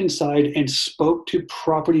 walked inside, and spoke to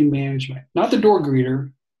property management? Not the door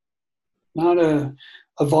greeter, not a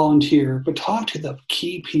volunteer, but talked to the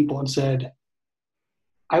key people and said,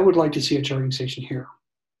 "I would like to see a charging station here.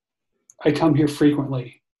 I come here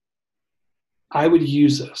frequently. I would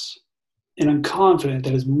use this." And I'm confident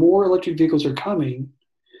that as more electric vehicles are coming,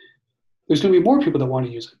 there's going to be more people that want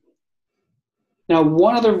to use it. Now,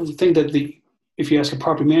 one other thing that if you ask a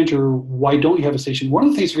property manager, why don't you have a station? One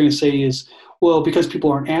of the things they're going to say is, well, because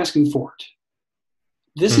people aren't asking for it.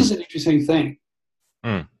 This is an interesting thing.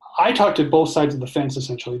 I talk to both sides of the fence,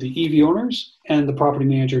 essentially, the EV owners and the property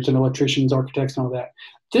managers and electricians, architects, and all that.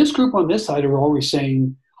 This group on this side are always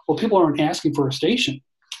saying, well, people aren't asking for a station.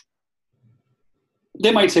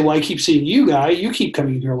 They might say, well, I keep seeing you keep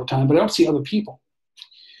coming in here all the time, but I don't see other people.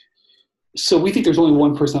 So we think there's only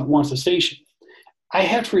one person that wants a station. I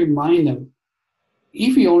have to remind them,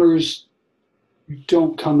 EV owners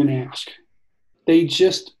don't come and ask. They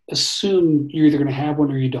just assume you're either going to have one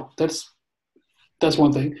or you don't. That's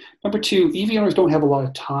one thing. Number two, EV owners don't have a lot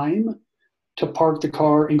of time to park the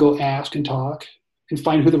car and go ask and talk and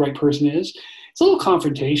find who the right person is. It's a little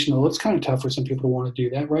confrontational. It's kind of tough for some people to want to do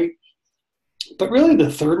that, right? But really the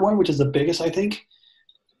third one, which is the biggest, I think,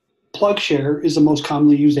 PlugShare is the most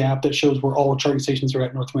commonly used app that shows where all charging stations are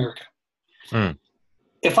at in North America.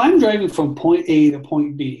 If I'm driving from point A to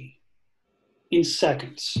point B in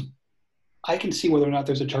seconds, I can see whether or not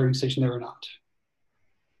there's a charging station there or not.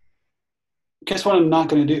 Guess what I'm not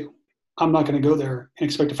going to do? I'm not going to go there and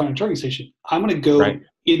expect to find a charging station. I'm going to go in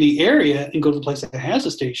the area and go to the place that has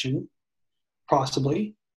a station,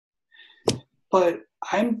 possibly. But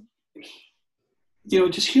I'm,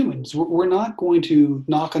 just humans. We're not going to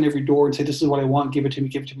knock on every door and say, this is what I want, give it to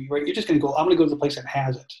me, right? You're just going to go, I'm going to go to the place that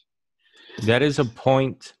has it. That is a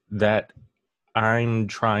point that I'm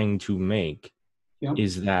trying to make, Yep.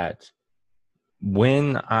 is that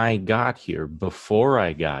when I got here, before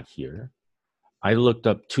I got here, I looked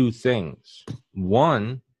up two things.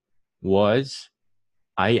 One was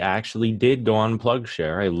I actually did go on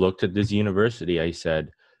PlugShare. I looked at this university. I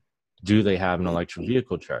said, do they have an electric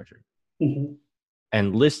vehicle charger? Mm-hmm.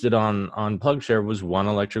 And listed on PlugShare was one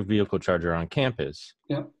electric vehicle charger on campus.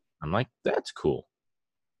 Yep. I'm like, that's cool.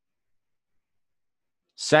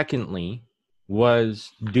 Secondly,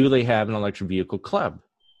 was do they have an electric vehicle club?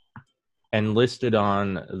 And listed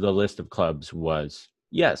on the list of clubs was,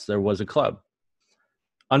 yes, there was a club.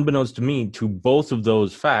 Unbeknownst to me, to both of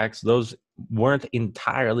those facts, those weren't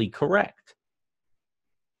entirely correct.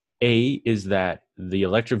 A is that the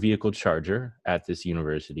electric vehicle charger at this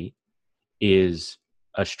university is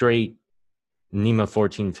a straight NEMA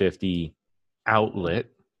 1450 outlet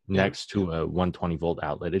next to a 120 volt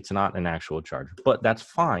outlet. It's not an actual charger, but that's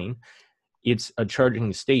fine. It's a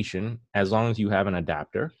charging station as long as you have an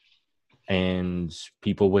adapter. And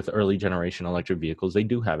people with early generation electric vehicles, they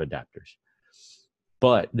do have adapters.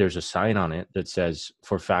 But there's a sign on it that says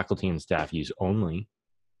for faculty and staff use only.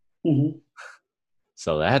 Mm-hmm.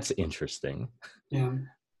 So that's interesting. Yeah.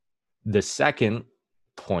 The second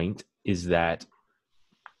point is that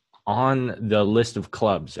on the list of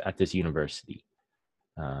clubs at this university,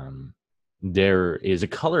 there is a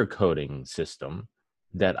color coding system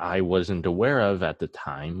that I wasn't aware of at the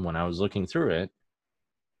time when I was looking through it.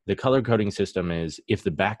 The color coding system is if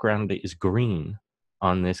the background is green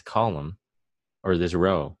on this column or this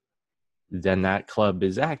row, then that club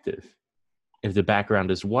is active. If the background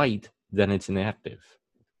is white, then it's inactive.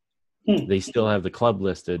 They still have the club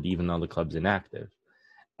listed even though the club's inactive.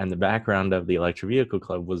 And the background of the electric vehicle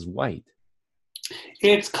club was white.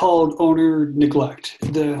 It's called owner neglect.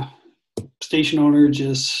 The station owner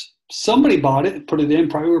somebody bought it, put it in,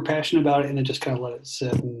 probably were passionate about it, and then just kind of let it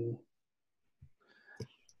sit.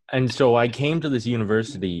 And so I came to this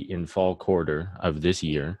university in fall quarter of this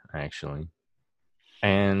year, actually.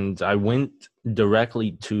 And I went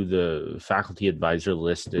directly to the faculty advisor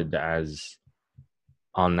listed as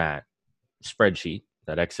on that spreadsheet,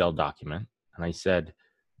 that Excel document. And I said,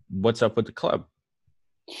 what's up with the club?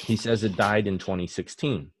 He says it died in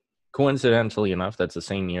 2016. Coincidentally enough, that's the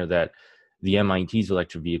same year that the MIT's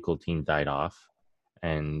electric vehicle team died off.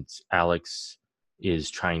 And Alex is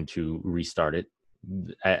trying to restart it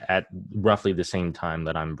at roughly the same time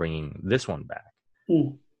that I'm bringing this one back.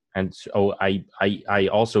 And so I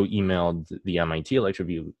also emailed the MIT electric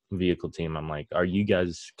vehicle team. I'm like, are you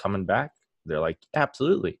guys coming back? They're like,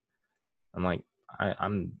 absolutely. I'm like,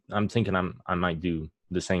 I'm thinking I might do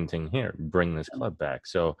the same thing here, bring this club back.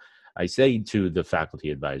 So I say to the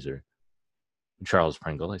faculty advisor, Charles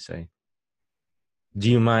Pringle, I say,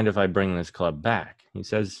 do you mind if I bring this club back? He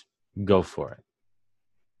says, go for it.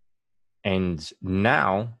 And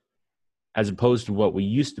now, as opposed to what we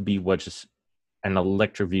used to be, which is an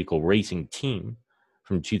electric vehicle racing team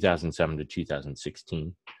from 2007 to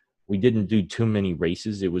 2016, we didn't do too many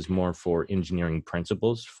races. It was more for engineering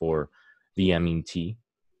principles for the MET.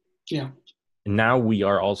 Yeah. And now we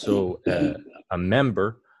are also a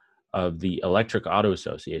member of the Electric Auto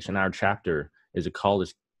Association. Our chapter is a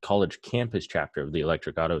college campus chapter of the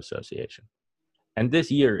Electric Auto Association. And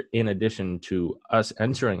this year, in addition to us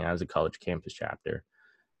entering as a college campus chapter,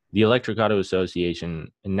 the Electric Auto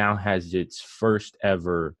Association now has its first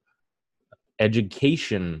ever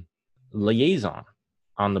education liaison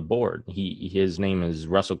on the board. His name is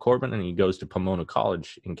Russell Corbin, and he goes to Pomona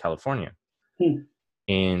College in California.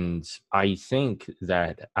 And I think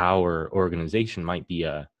that our organization might be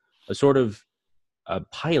a sort of a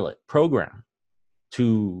pilot program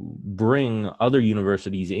to bring other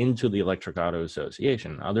universities into the Electric Auto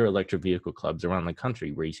Association, other electric vehicle clubs around the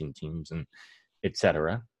country, racing teams and et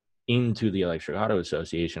cetera, into the Electric Auto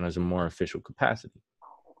Association as a more official capacity.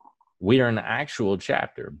 We are an actual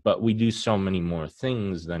chapter, but we do so many more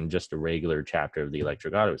things than just a regular chapter of the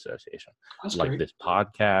Electric Auto Association. That's like great. This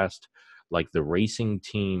podcast, like the racing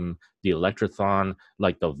team, the Electrothon,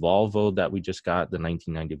 like the Volvo that we just got, the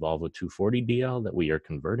 1990 Volvo 240 DL that we are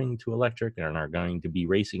converting to electric and are going to be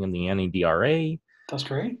racing in the NADRA. That's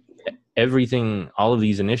great. Everything, all of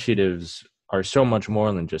these initiatives are so much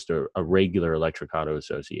more than just a regular Electric Auto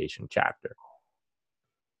Association chapter.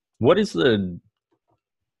 What is the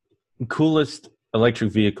coolest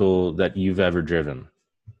electric vehicle that you've ever driven?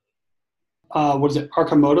 What is it?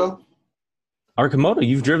 Arcimoto? Arcimoto.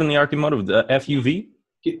 You've driven the Arcimoto, the FUV?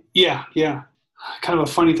 Yeah. kind of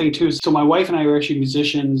a funny thing too. So my wife and I are actually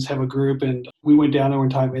musicians, have a group, and we went down there one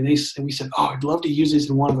time, and we said, "Oh, I'd love to use this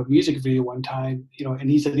in one of a music video one time," And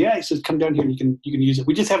he said, "Yeah." He says, "Come down here and you can use it."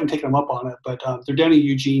 We just haven't taken them up on it, but they're down in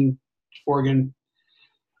Eugene, Oregon.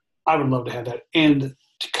 I would love to have that. And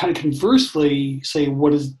to kind of conversely say,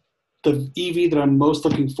 what is the EV that I'm most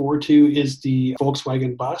looking forward to is the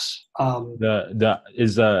Volkswagen bus. The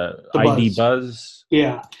ID Buzz.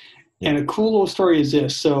 Yeah. And a cool little story is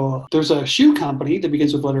this. So there's a shoe company that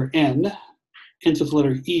begins with letter N, ends with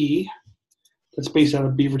letter E, that's based out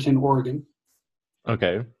of Beaverton, Oregon.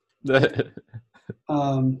 Okay.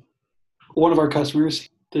 One of our customers,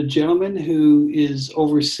 the gentleman who is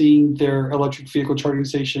overseeing their electric vehicle charging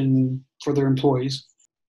station for their employees,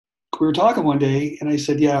 we were talking one day, and I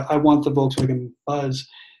said, "Yeah, I want the Volkswagen Buzz."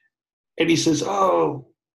 And he says, "Oh,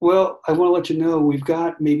 well, I want to let you know we've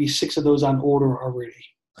got maybe 6 of those on order already."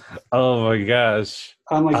 Oh my gosh.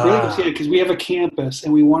 I'm like, really? Because we have a campus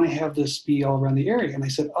and we want to have this be all around the area. And I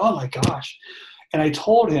said, "Oh my gosh." And I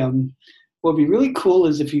told him, what'd be really cool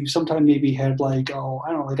is if you sometime maybe had like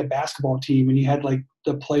a basketball team, and you had like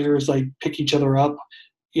the players like pick each other up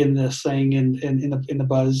in this thing in the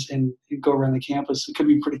Buzz and go around the campus. It could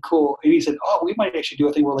be pretty cool. And he said, "Oh, we might actually do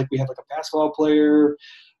a thing where like we have like a basketball player,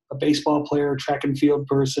 a baseball player, track and field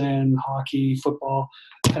person, hockey, football."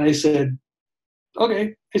 And I said,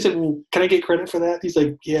 "Okay." I said, "Well, can I get credit for that?" He's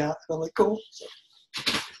like, "Yeah." And I'm like, "Cool." So,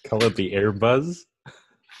 call it the Air Buzz?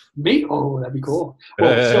 Oh, that'd be cool.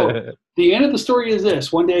 Well, so the end of the story is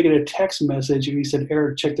this. One day I get a text message and he said,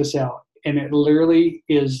 "Eric, check this out." And it literally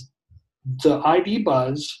is the ID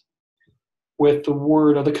Buzz with the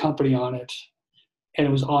word of the company on it. And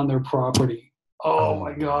it was on their property. Oh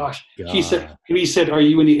my gosh. He said, "Are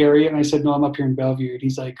you in the area?" And I said, "No, I'm up here in Bellevue." And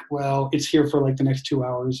he's like, "Well, it's here for like the next 2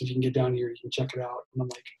 hours. If you can get down here, you can check it out." And I'm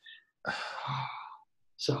like,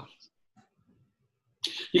 so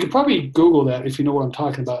you can probably Google that if you know what I'm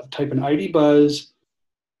talking about. Type in ID Buzz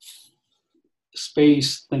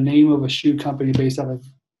space, the name of a shoe company based out of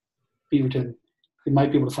Beaverton. You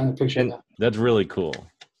might be able to find a picture of that. That's really cool.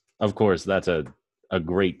 Of course, that's a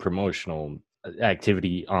great promotional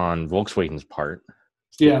activity on Volkswagen's part.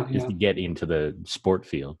 Just to get into the sport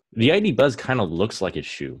field. The ID Buzz kind of looks like a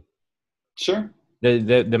shoe. Sure.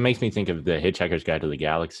 That makes me think of the Hitchhiker's Guide to the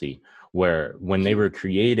Galaxy, where when they were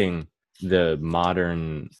creating the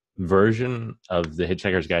modern version of the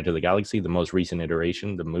Hitchhiker's Guide to the Galaxy, the most recent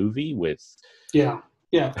iteration, the movie with Lord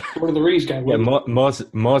of the Rings guy. Yeah,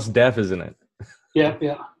 Mos Def, isn't it?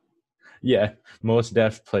 Yeah, Mos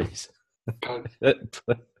Def plays.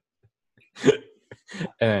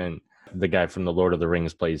 And the guy from the Lord of the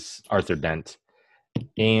Rings plays Arthur Dent.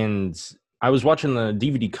 And I was watching the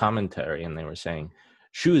DVD commentary, and they were saying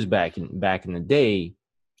shoes back in the day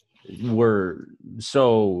were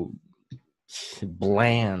so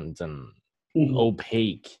bland and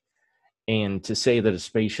opaque. And to say that a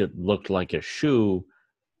spaceship looked like a shoe,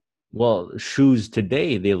 well, shoes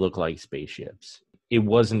today, they look like spaceships. It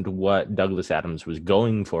wasn't what Douglas Adams was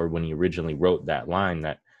going for when he originally wrote that line,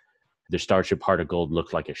 that the Starship Heart of Gold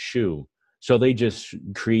looked like a shoe. So they just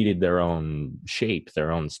created their own shape,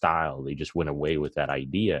 their own style. They just went away with that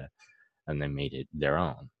idea and they made it their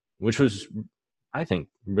own, which was, I think,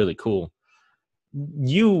 really cool.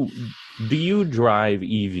 Do you drive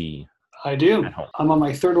EV? I do. I'm on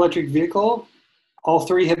my 3rd electric vehicle. All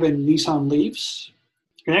 3 have been Nissan Leafs.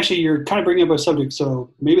 And actually, you're kind of bringing up a subject.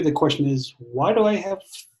 So maybe the question is, why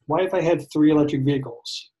have I had 3 electric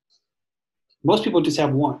vehicles? Most people just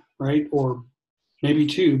have 1, right? Or maybe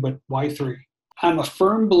 2, but why 3? I'm a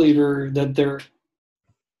firm believer that there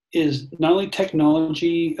is not only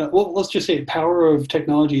technology, let's just say the power of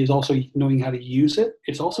technology is also knowing how to use it.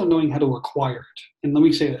 It's also knowing how to acquire it. And let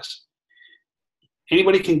me say this.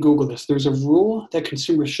 Anybody can Google this. There's a rule that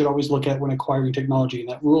consumers should always look at when acquiring technology. And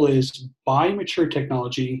that rule is buy mature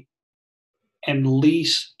technology and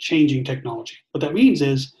lease changing technology. What that means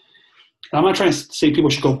is, and I'm not trying to say people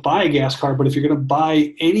should go buy a gas car, but if you're going to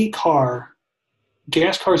buy any car,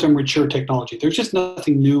 gas cars are mature technology. There's just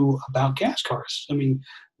nothing new about gas cars. I mean,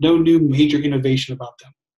 no new major innovation about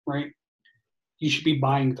them, right? You should be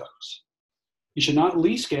buying those. You should not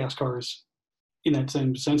lease gas cars in that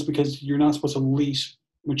same sense, because you're not supposed to lease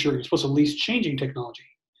mature. You're supposed to lease changing technology.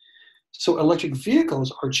 So electric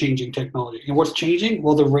vehicles are changing technology. And what's changing?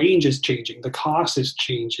 Well, the range is changing. The cost is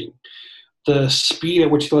changing. The speed at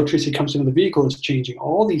which the electricity comes into the vehicle is changing.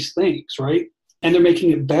 All these things, right? And they're making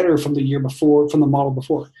it better from the year before, from the model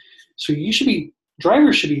before. So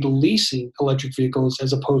drivers should be leasing electric vehicles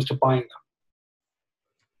as opposed to buying them.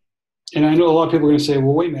 And I know a lot of people are going to say,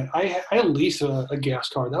 well, wait a minute, I leased a gas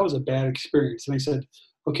car. That was a bad experience. And I said,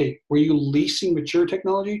 okay, were you leasing mature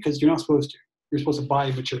technology? Because you're not supposed to. You're supposed to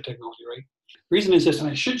buy mature technology, right? The reason is this, and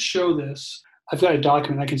I should show this. I've got a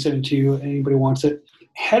document I can send it to you. Anybody wants it.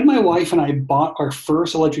 Had my wife and I bought our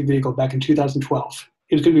first electric vehicle back in 2012,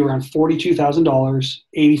 it was going to be around $42,000,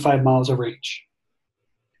 85 miles of range.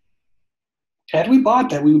 Had we bought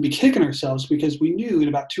that, we would be kicking ourselves because we knew in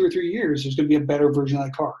about 2 or 3 years there's going to be a better version of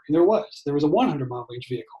that car. And there was. There was a 100-mile range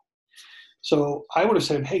vehicle. So I would have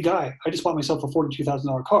said, hey, guy, I just bought myself a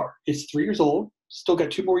 $42,000 car. It's 3 years old, still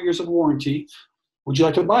got 2 more years of warranty. Would you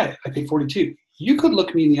like to buy it? I paid $42,000. You could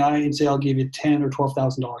look me in the eye and say, I'll give you $10,000 or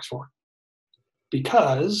 $12,000 for it.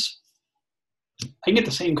 Because I can get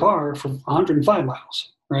the same car for 105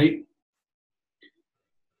 miles, right?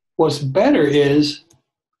 What's better is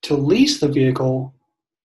to lease the vehicle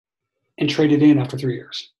and trade it in after 3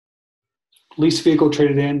 years. Lease vehicle,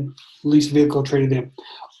 trade it in, lease vehicle, trade it in.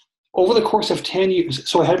 Over the course of 10 years,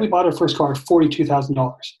 so had we bought our first car at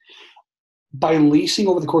 $42,000, by leasing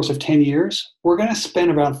over the course of 10 years, we're going to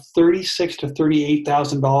spend around $36,000 to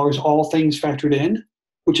 $38,000, all things factored in,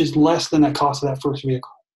 which is less than the cost of that first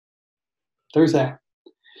vehicle. There's that.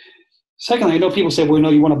 Secondly, I know people say, well, no,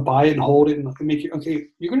 you want to buy it and hold it and make it, okay,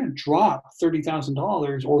 you're going to drop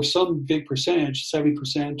 $30,000 or some big percentage,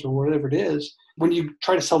 70% or whatever it is, when you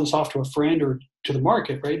try to sell this off to a friend or to the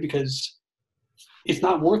market, right? Because it's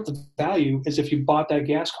not worth the value as if you bought that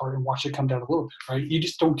gas car and watched it come down a little bit, right? You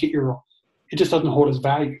just don't get it just doesn't hold its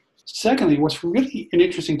value. Secondly, what's really an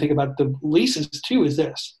interesting thing about the leases too is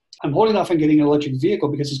this. I'm holding off on getting an electric vehicle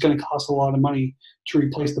because it's going to cost a lot of money to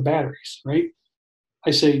replace the batteries, right?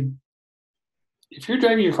 I say, if you're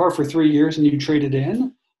driving your car for 3 years and you trade it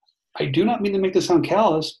in, I do not mean to make this sound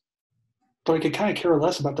callous, but I could kind of care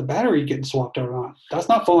less about the battery getting swapped out on. That's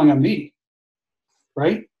not falling on me,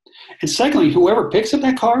 right? And secondly, whoever picks up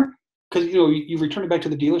that car, because you return it back to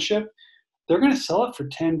the dealership, they're going to sell it for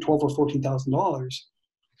 $10,000, $12,000, or $14,000.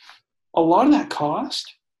 A lot of that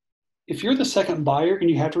cost, if you're the second buyer and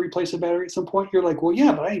you have to replace a battery at some point, you're like, well,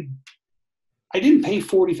 yeah, but I didn't pay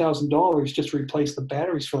 $40,000 just to replace the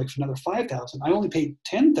batteries for another $5,000. I only paid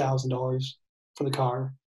 $10,000 for the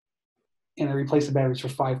car, and I replaced the batteries for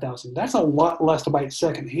 $5,000. That's a lot less to buy it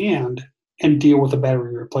secondhand and deal with a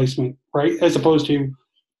battery replacement, right? As opposed to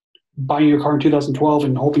buying your car in 2012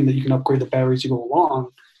 and hoping that you can upgrade the batteries as you go along.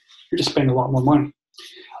 You're just spending a lot more money.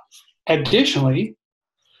 Additionally,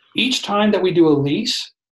 each time that we do a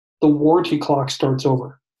lease, the warranty clock starts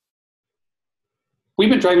over. We've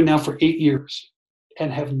been driving now for 8 years and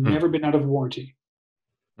have never been out of warranty.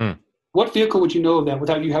 What vehicle would you know of that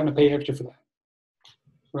without you having to pay extra for that?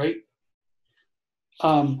 Right?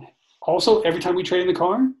 Also, every time we trade in the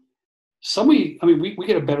car, we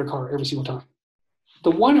get a better car every single time.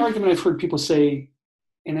 The one argument I've heard people say,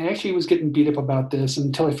 and I actually was getting beat up about this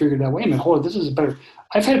until I figured out, wait a minute, hold on, this is better.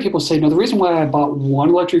 I've had people say, no, the reason why I bought one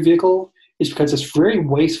electric vehicle is because it's very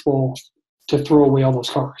wasteful to throw away all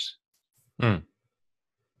those cars. And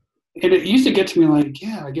it used to get to me like,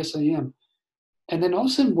 yeah, I guess I am. And then all of a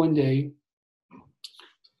sudden one day,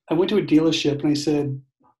 I went to a dealership and I said,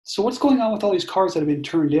 so what's going on with all these cars that have been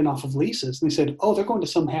turned in off of leases? And they said, oh, they're going to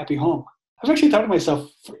some happy home. I've actually thought to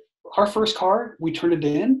myself, our first car, we turned it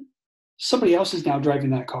in. Somebody else is now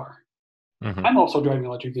driving that car. I'm also driving an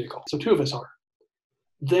electric vehicle. So 2 of us are.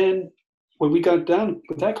 Then when we got done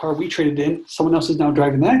with that car, we traded in. Someone else is now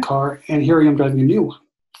driving that car. And here I am driving a new one.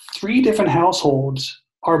 3 different households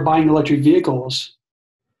are buying electric vehicles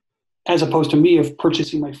as opposed to me of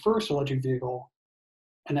purchasing my first electric vehicle.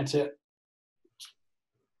 And that's it.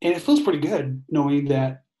 And it feels pretty good knowing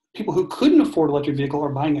that people who couldn't afford an electric vehicle are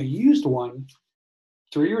buying a used one,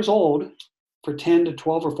 3 years old, for $10,000 to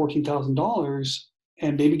 $12,000 or $14,000,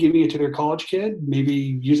 and maybe giving it to their college kid,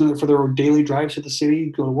 maybe using it for their daily drives to the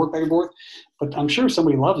city, go to work back and forth. But I'm sure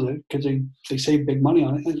somebody loves it because they save big money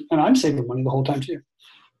on it, and I'm saving money the whole time too.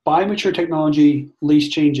 Buy mature technology, lease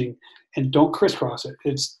changing, and don't crisscross it.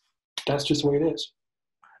 That's just the way it is.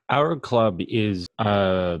 Our club is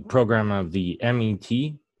a program of the MET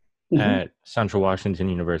at Central Washington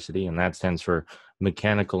University, and that stands for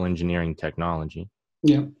Mechanical Engineering Technology.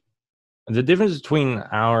 Yeah. The difference between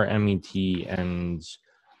our MET and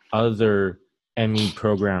other ME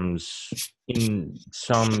programs in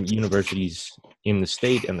some universities in the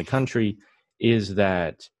state and the country is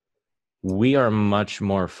that we are much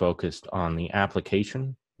more focused on the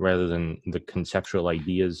application rather than the conceptual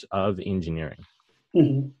ideas of engineering.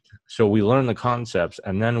 So we learn the concepts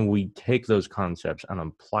and then we take those concepts and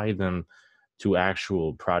apply them to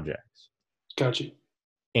actual projects. Gotcha.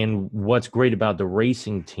 And what's great about the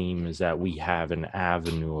racing team is that we have an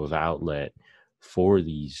avenue of outlet for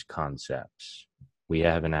these concepts. We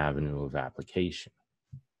have an avenue of application.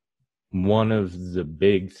 one of the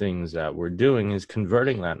big things that we're doing is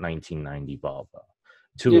converting that 1990 Volvo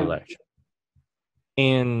to Yeah. electric.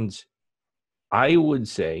 And I would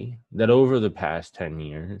say that over the past 10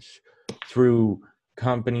 years, through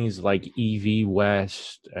companies like EV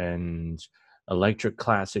West and Electric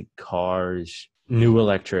Classic Cars, New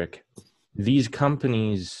Electric, these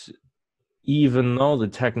companies, even though the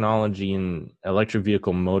technology in electric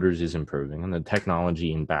vehicle motors is improving and the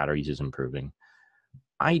technology in batteries is improving,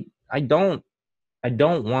 I don't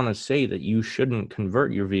want to say that you shouldn't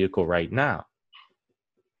convert your vehicle right now,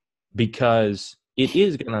 because it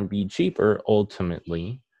is going to be cheaper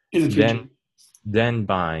ultimately In the future. than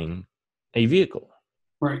buying a vehicle.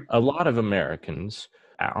 Right. A lot of Americans,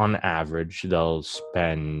 on average, they'll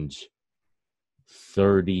spend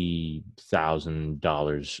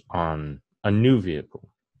 $30,000 on a new vehicle.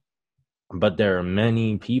 But there are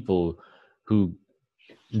many people who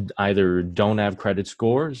either don't have credit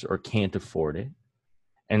scores or can't afford it.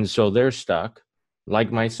 And so they're stuck,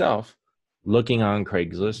 like myself, looking on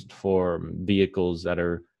Craigslist for vehicles that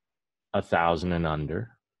are 1,000 and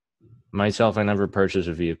under. Myself, I never purchased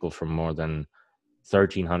a vehicle for more than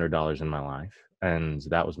 $1,300 in my life. And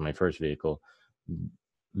that was my first vehicle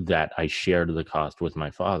that I shared the cost with my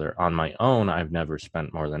father. On my own, I've never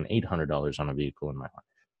spent more than $800 on a vehicle in my life.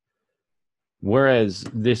 Whereas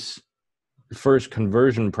this first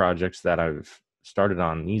conversion projects that I've started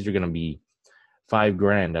on, these are going to be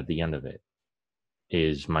 $5,000 at the end of it,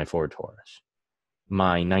 is my Ford Taurus.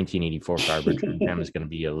 My 1984 Firebird True Gem is going to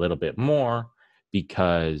be a little bit more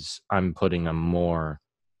because I'm putting a more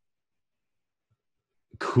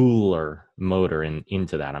cooler motor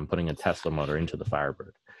into that. I'm putting a Tesla motor into the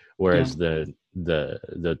Firebird. Whereas the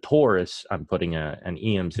Taurus, I'm putting an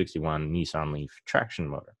EM61 Nissan Leaf traction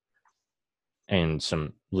motor and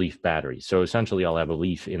some Leaf batteries. So essentially I'll have a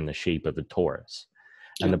Leaf in the shape of a Taurus.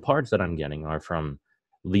 And the parts that I'm getting are from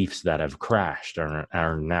Leafs that have crashed or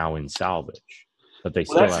are now in salvage. But they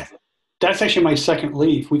still have. That's actually my second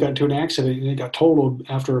Leaf. We got into an accident and it got totaled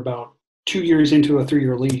after about 2 years into a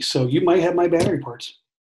 3-year lease. So you might have my battery parts.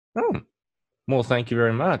 Oh, well, thank you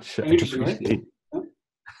very much. Interesting, right?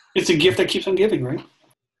 It's a gift that keeps on giving, right?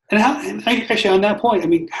 And actually, on that point, I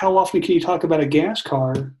mean, how often can you talk about a gas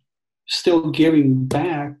car still giving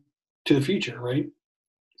back to the future, right?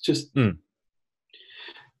 It's just. In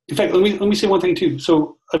fact, let me say one thing too.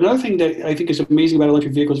 So another thing that I think is amazing about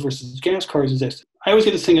electric vehicles versus gas cars is this. I always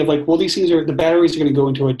get this thing of like, well, these things the batteries are going to go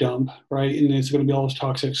into a dump, right? And it's going to be all this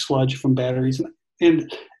toxic sludge from batteries.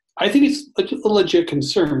 And I think it's a legit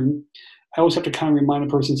concern. I always have to kind of remind a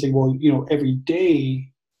person saying, well, every day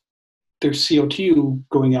there's CO2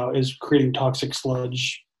 going out is creating toxic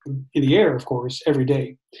sludge in the air, of course, every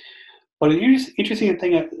day. But an interesting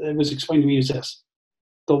thing that was explained to me is this.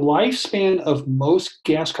 The lifespan of most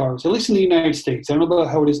gas cars, at least in the United States, I don't know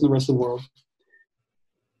about how it is in the rest of the world,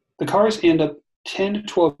 the cars end up 10 to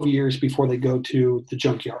 12 years before they go to the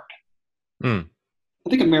junkyard. I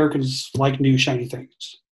think Americans like new, shiny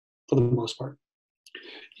things for the most part.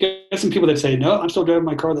 You get some people that say, no, I'm still driving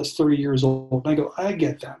my car that's 30 years old. And I go, I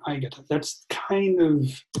get that. That's kind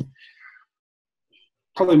of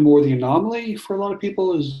probably more the anomaly for a lot of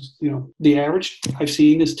people is, the average I've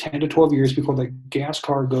seen is 10 to 12 years before the gas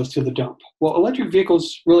car goes to the dump. Well, electric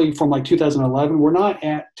vehicles really from like 2011, we're not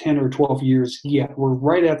at 10 or 12 years yet. We're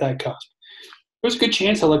right at that cusp. There's a good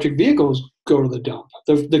chance electric vehicles go to the dump.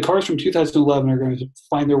 The cars from 2011 are going to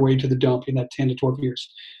find their way to the dump in that 10 to 12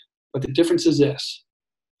 years. But the difference is this.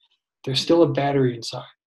 There's still a battery inside.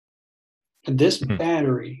 And this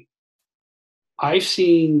battery, I've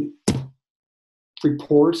seen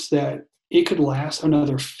reports that it could last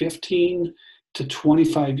another 15 to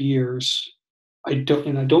 25 years.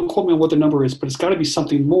 Don't quote me on what the number is, but it's got to be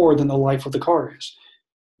something more than the life of the car is,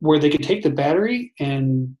 where they can take the battery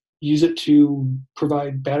and use it to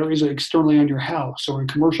provide batteries externally on your house or in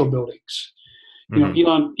commercial buildings.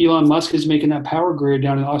 Elon Musk is making that power grid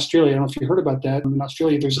down in Australia. I don't know if you heard about that. In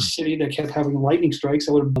Australia, there's a city that kept having lightning strikes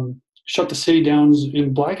that would shut the city down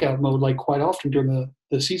in blackout mode like quite often during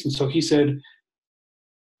the season. So he said,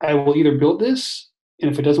 I will either build this,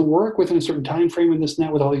 and if it doesn't work within a certain time frame and this and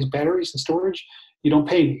that with all these batteries and storage, you don't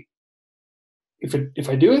pay me. If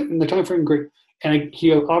I do it in the time frame, great. And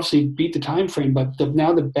he obviously beat the time frame, but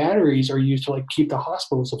now the batteries are used to like keep the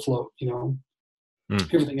hospitals afloat,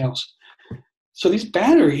 everything else. So these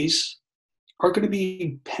batteries are going to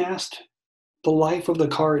be past the life of the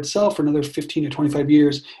car itself for another 15 to 25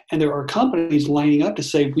 years, and there are companies lining up to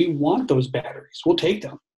say, we want those batteries. We'll take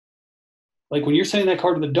them. Like when you're sending that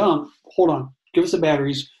car to the dump, hold on, give us the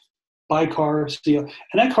batteries, buy a car, and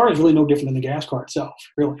that car is really no different than the gas car itself,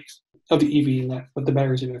 really, of the EV and that, but the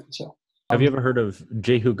batteries are different. So Have you ever heard of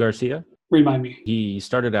Jehu Garcia? Remind me. He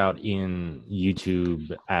started out in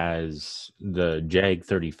YouTube as the Jag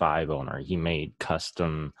 35 owner. He made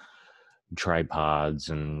custom tripods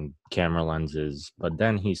and camera lenses, but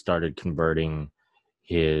then he started converting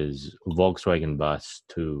his Volkswagen bus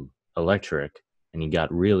to electric, and he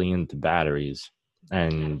got really into batteries,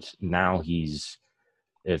 and now he's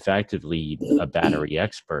effectively a battery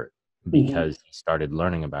expert because he started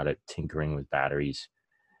learning about it, tinkering with batteries.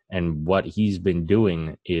 And what he's been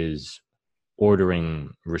doing is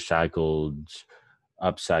ordering recycled,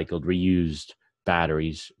 upcycled, reused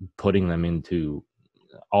batteries, putting them into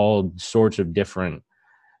all sorts of different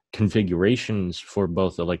configurations for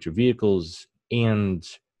both electric vehicles and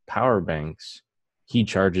power banks. He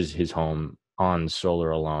charges his home on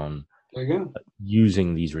solar alone. There you go.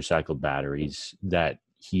 Using these recycled batteries that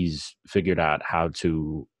he's figured out how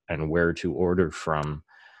to and where to order from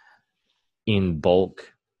in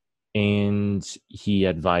bulk. And he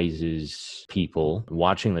advises people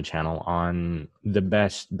watching the channel on the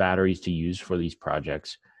best batteries to use for these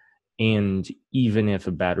projects. And even if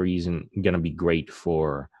a battery isn't going to be great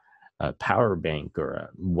for a power bank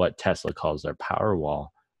or what Tesla calls their power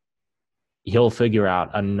wall, he'll figure out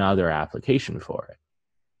another application for it.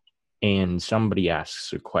 And somebody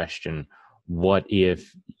asks a question, what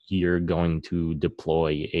if you're going to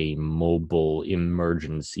deploy a mobile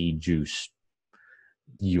emergency juice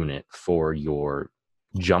unit for your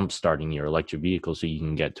jump starting your electric vehicle so you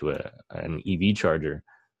can get to an EV charger?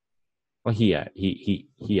 Well, he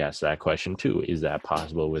asked that question too. Is that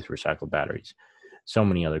possible with recycled batteries? So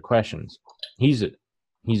many other questions. He's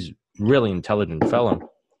really intelligent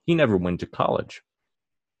fellow. He never went to college.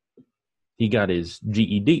 He got his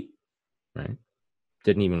GED, right?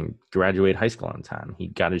 Didn't even graduate high school on time. He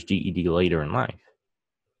got his GED later in life.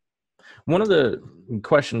 One of the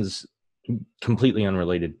questions, completely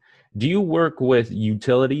unrelated, do you work with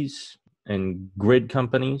utilities and grid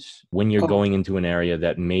companies when you're going into an area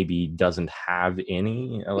that maybe doesn't have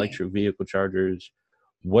any electric vehicle chargers?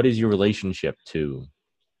 What is your relationship to?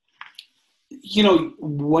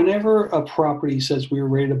 Whenever a property says we're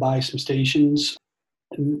ready to buy some stations,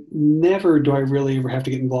 never do I really ever have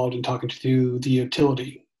to get involved in talking to the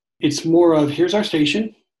utility. It's more of, here's our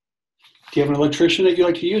station. Do you have an electrician that you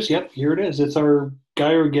like to use? Yep, here it is. It's our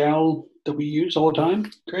guy or gal that we use all the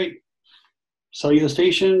time. Great. Sell you the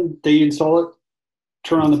station, they install it,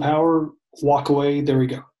 turn on the power, walk away, there we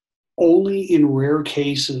go. Only in rare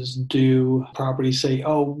cases do properties say,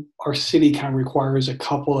 oh, our city kind of requires a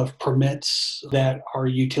couple of permits that are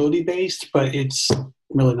utility based, but it's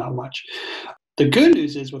really not much. The good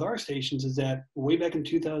news is with our stations is that way back in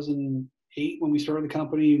 2008 when we started the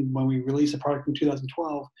company, when we released the product in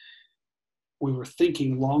 2012, we were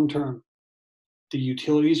thinking long term. The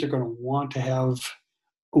utilities are going to want to have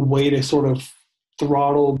a way to sort of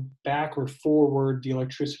throttle back or forward the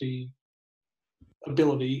electricity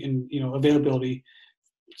ability and availability,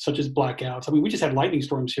 such as blackouts. I mean, we just had lightning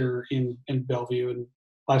storms here in Bellevue and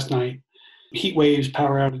last night, heat waves,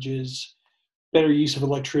 power outages, better use of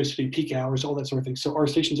electricity, peak hours, all that sort of thing. So our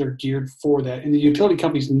stations are geared for that, and the utility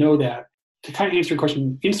companies know that. To kind of answer your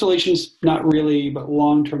question, installations, not really, but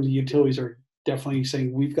long-term, the utilities are definitely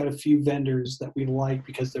saying we've got a few vendors that we like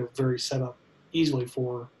because they're very set up easily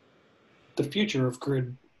for the future of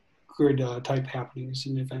grid type happenings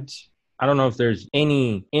and events. I don't know if there's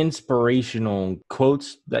any inspirational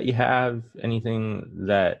quotes that you have, anything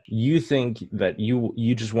that you think that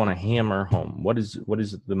you just want to hammer home. What is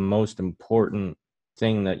the most important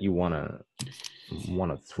thing that you want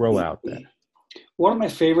to throw out there? One of my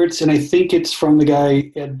favorites, and I think it's from the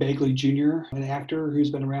guy Ed Begley Jr., an actor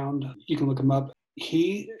who's been around. You can look him up.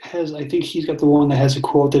 I think he's got the one that has a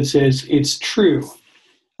quote that says, "It's true.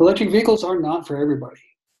 Electric vehicles are not for everybody."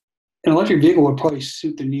 An electric vehicle would probably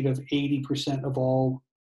suit the need of 80% of all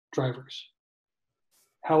drivers.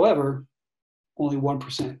 However, only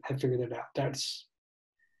 1% have figured it out. It's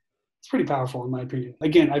pretty powerful in my opinion.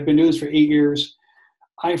 Again, I've been doing this for 8 years.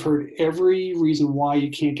 I've heard every reason why you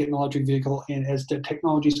can't get an electric vehicle, and as the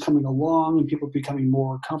technology is coming along and people are becoming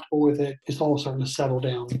more comfortable with it, it's all starting to settle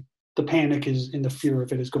down. The panic is and the fear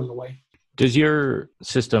of it is going away. Does your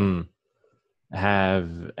system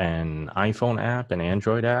have an iPhone app, an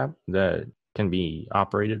Android app that can be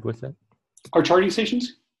operated with it? Our charging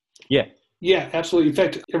stations? Yeah. Yeah, absolutely. In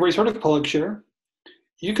fact, everybody's heard of PlugShare.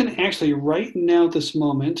 You can actually, right now at this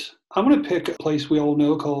moment, I'm going to pick a place we all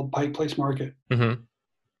know called Pike Place Market. Mm-hmm.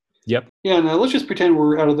 Yep. Yeah, now let's just pretend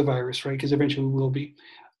we're out of the virus, right? Because eventually we will be.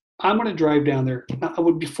 I'm going to drive down there. Now,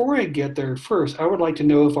 before I get there, first, I would like to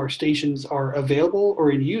know if our stations are available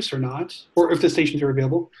or in use or not, or if the stations are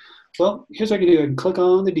available. Well, here's what I can do. I can click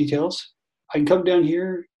on the details. I can come down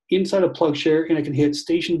here inside of PlugShare and I can hit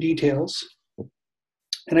station details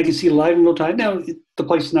and I can see live in real time. Now, the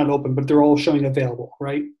place is not open, but they're all showing available,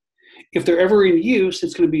 right? If they're ever in use,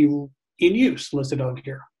 it's going to be in use listed on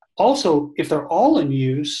here. Also, if they're all in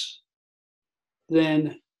use,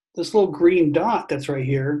 then this little green dot that's right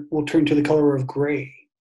here will turn to the color of gray,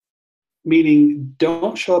 meaning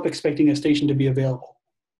don't show up expecting a station to be available.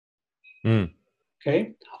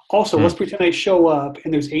 Okay? Also, let's pretend I show up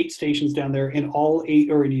and there's 8 stations down there and all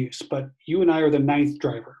 8 are in use, but you and I are the 9th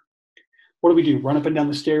driver. What do? Run up and down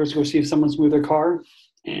the stairs to go see if someone's moved their car?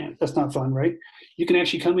 And that's not fun, right? You can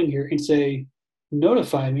actually come in here and say,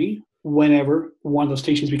 notify me whenever one of those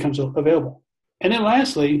stations becomes available. And then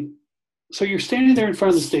lastly, so you're standing there in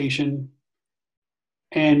front of the station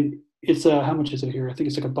and it's how much is it here? I think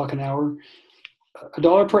it's like $1 an hour.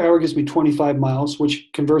 $1 per hour gives me 25 miles, which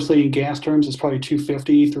conversely in gas terms is probably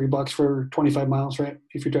 $2.50, $3 for 25 miles, right?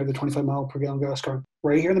 If you drive the 25 mile per gallon gas car.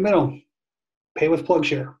 Right here in the middle, pay with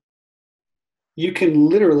PlugShare. You can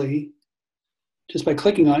literally, just by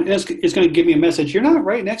clicking on it, it's going to give me a message. You're not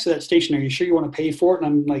right next to that station. Are you sure you want to pay for it? And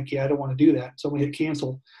I'm like, yeah, I don't want to do that. So I'm going to hit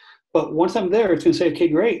cancel. But once I'm there, it's going to say, okay,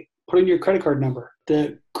 great. Put in your credit card number.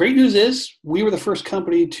 The great news is we were the first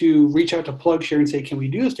company to reach out to PlugShare and say, can we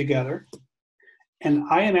do this together? And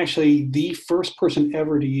I am actually the first person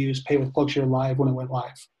ever to use Pay with PlugShare live when it went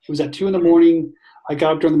live. It was at 2 a.m. I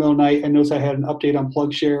got up during the middle of the night. I noticed I had an update on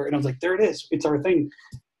PlugShare, and I was like, there it is. It's our thing.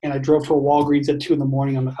 And I drove to a Walgreens at 2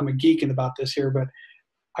 a.m. I'm a geek about this here, but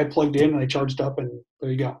I plugged in and I charged up, and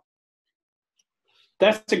there you go.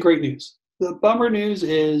 That's the great news. The bummer news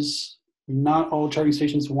is not all charging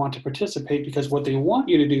stations want to participate, because what they want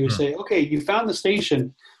you to do is say, okay, you found the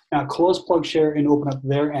station. Now close PlugShare and open up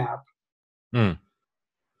their app.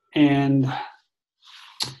 And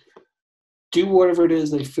do whatever it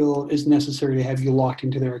is they feel is necessary to have you locked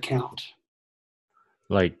into their account.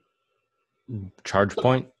 Like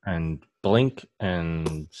ChargePoint and Blink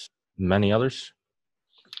and many others?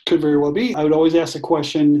 Could very well be. I would always ask the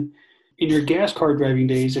question, in your gas car driving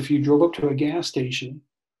days, if you drove up to a gas station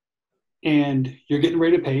and you're getting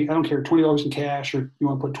ready to pay, I don't care, $20 in cash or you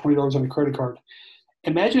want to put $20 on a credit card.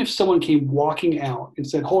 Imagine if someone came walking out and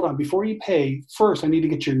said, hold on, before you pay, first I need to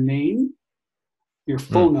get your name, your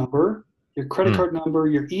phone number, your credit card number,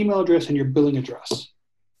 your email address, and your billing address.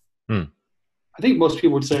 I think most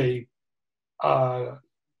people would say,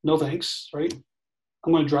 no thanks, right?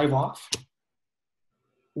 I'm going to drive off.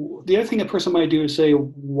 The other thing a person might do is say,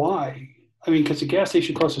 why? I mean, because the gas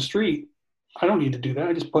station across the street, I don't need to do that.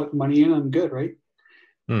 I just put money in, I'm good, right?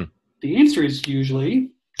 The answer is usually,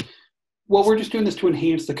 well, we're just doing this to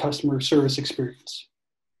enhance the customer service experience.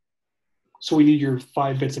 So we need your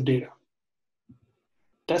 5 bits of data.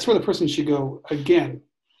 That's where the person should go. Again,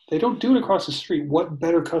 they don't do it across the street. What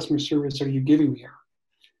better customer service are you giving me here?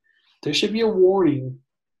 There should be a warning,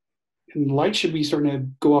 and lights should be starting to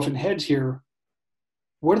go off in heads here.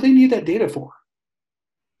 What do they need that data for?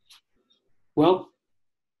 Well,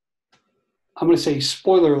 I'm going to say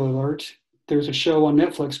spoiler alert. There's a show on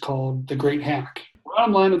Netflix called The Great Hack.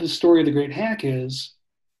 Bottom line of the story of The Great Hack is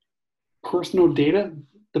personal data.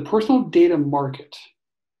 The personal data market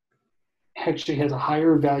actually has a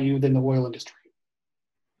higher value than the oil industry.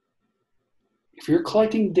 If you're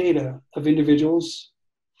collecting data of individuals,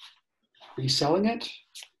 reselling it,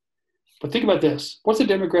 but think about this. What's the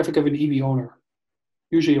demographic of an EV owner?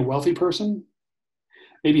 Usually a wealthy person,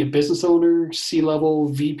 maybe a business owner, C-level,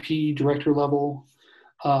 VP, director level,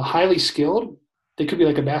 highly skilled. They could be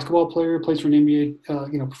like a basketball player, plays for an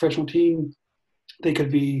NBA professional team. They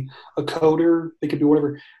could be a coder. They could be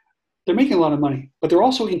whatever. They're making a lot of money, but they're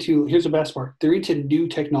also into, here's the best part, they're into new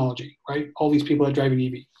technology, right? All these people that drive an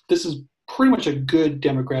EV. This is pretty much a good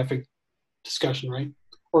demographic discussion, right?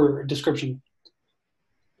 Or description.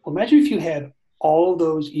 Well, imagine if you had all of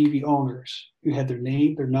those EV owners, you had their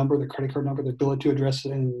name, their number, their credit card number, their billing address,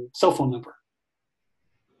 and cell phone number.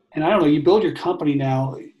 And I don't know, you build your company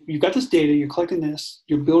now, you've got this data, you're collecting this,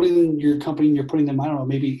 you're building your company, and you're putting them, I don't know,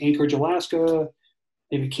 maybe Anchorage, Alaska,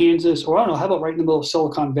 maybe Kansas, or I don't know, how about right in the middle of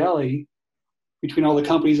Silicon Valley between all the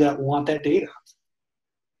companies that want that data?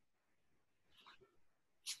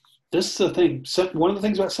 This is the thing. So one of the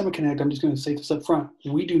things about SemaConnect, I'm just going to say this up front,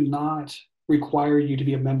 we do not require you to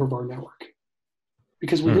be a member of our network.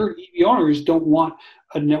 Because we heard EV owners don't want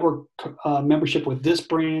a network membership with this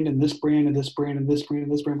brand and this brand and this brand and this brand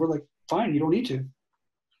and this brand. We're like, fine, you don't need to.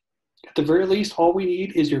 At the very least, all we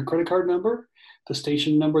need is your credit card number, the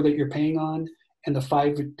station number that you're paying on, and the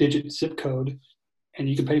 5-digit zip code, and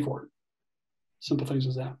you can pay for it. Simple things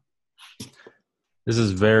as that. This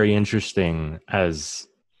is very interesting, as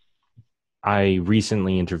I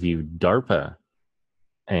recently interviewed DARPA,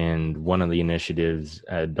 and one of the initiatives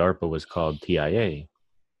at DARPA was called TIA,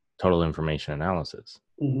 Total Information Analysis.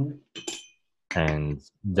 Mm-hmm. And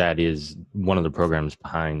that is one of the programs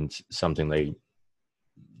behind something they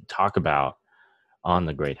talk about on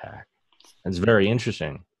the Great Hack. It's very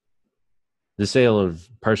interesting. The sale of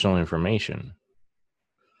personal information.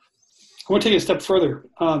 I want to take it a step further.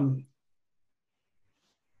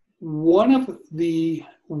 One of the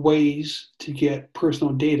ways to get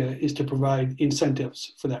personal data is to provide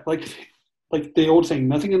incentives for that. Like the old saying,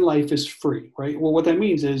 nothing in life is free, right? Well, what that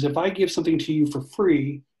means is if I give something to you for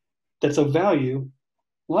free that's of value,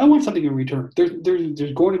 well, I want something in return.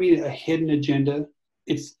 There's going to be a hidden agenda.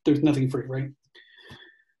 There's nothing free, right?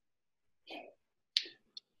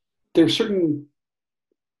 There's certain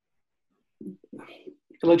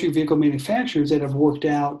electric vehicle manufacturers that have worked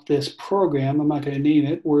out this program, I'm not going to name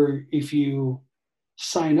it, where if you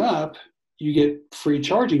sign up, you get free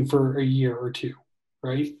charging for a year or two,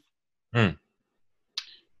 right? Mm.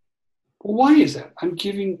 Well, why is that? I'm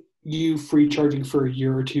giving you free charging for a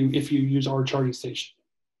year or two if you use our charging station.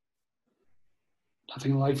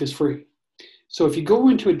 Nothing in life is free. So if you go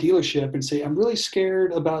into a dealership and say, I'm really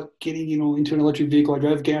scared about getting, into an electric vehicle. I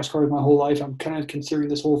drive gas cars my whole life. I'm kind of considering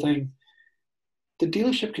this whole thing. The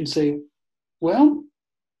dealership can say, well,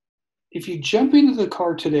 if you jump into the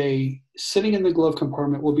car today, sitting in the glove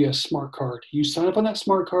compartment will be a smart card. You sign up on that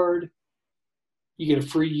smart card, you get a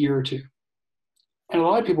free year or two. And a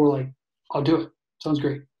lot of people are like, I'll do it. Sounds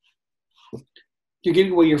great. You're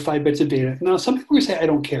giving away your 5 bits of data. Now, some people will say, I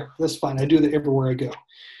don't care. That's fine. I do that everywhere I go.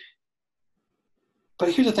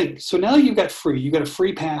 But here's the thing. So now you've got a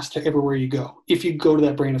free pass to everywhere you go if you go to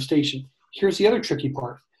that brand of station. Here's the other tricky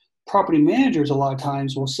part. Property managers a lot of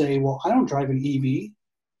times will say, well, I don't drive an EV.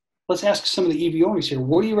 Let's ask some of the EV owners here,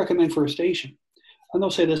 what do you recommend for a station? And they'll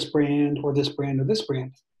say this brand or this brand or this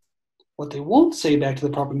brand. What they won't say back to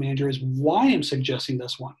the property manager is why I'm suggesting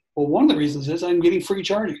this one. Well, one of the reasons is I'm getting free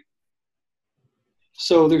charging.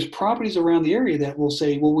 So there's properties around the area that will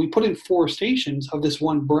say, well, we put in 4 stations of this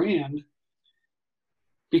one brand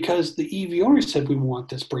because the EV owners said we want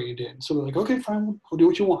this brand in. So they're like, okay, fine, we'll do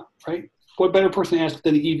what you want, right? What better person to ask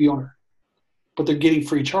than the EV owner? But they're getting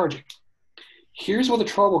free charging. Here's where the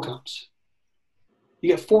trouble comes. You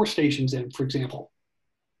get 4 stations in, for example,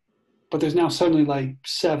 but there's now suddenly like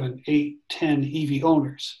 7, 8, 10 EV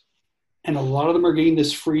owners. And a lot of them are getting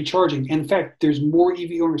this free charging. In fact, there's more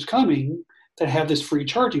EV owners coming that have this free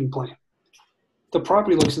charging plan. The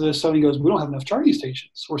property looks at this and goes, we don't have enough charging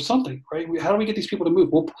stations or something, right? How do we get these people to move?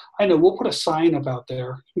 Well, I know we'll put a sign up out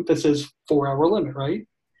there that says 4-hour limit, right?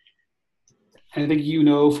 And I think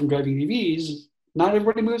from driving EVs, not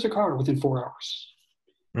everybody moves their car within 4 hours.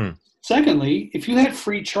 Mm. Secondly, if you had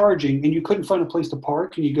free charging and you couldn't find a place to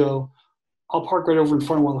park and you go, I'll park right over in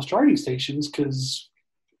front of one of those charging stations because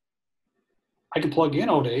I can plug in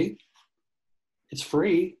all day. It's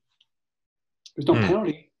free. There's no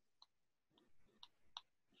penalty.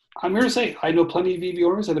 I'm here to say I know plenty of EV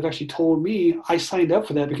owners that have actually told me I signed up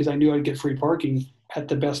for that because I knew I'd get free parking at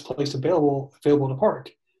the best place available to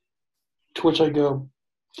park. To which I go,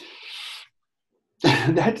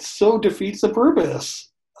 that so defeats the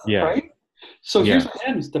purpose, right? So here's what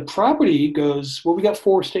happens. The property goes, well, we got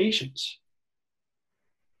 4 stations,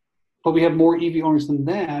 but we have more EV owners than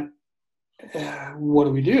that. What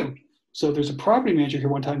do we do? So there's a property manager here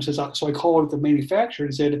one time says, so I called the manufacturer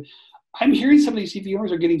and said, I'm hearing some of these EV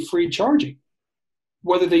owners are getting free charging.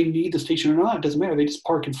 Whether they need the station or not, it doesn't matter. They just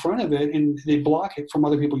park in front of it and they block it from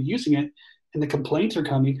other people using it. And the complaints are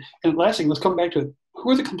coming. And last thing, let's come back to it. Who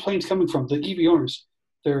are the complaints coming from? The EV owners.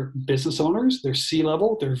 They're business owners. They're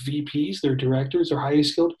C-level. They're VPs. They're directors. They're highly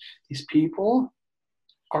skilled. These people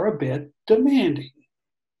are a bit demanding.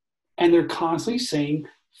 And they're constantly saying,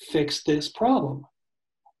 fix this problem.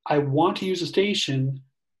 I want to use a station,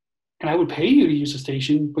 and I would pay you to use a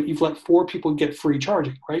station, but you've let 4 people get free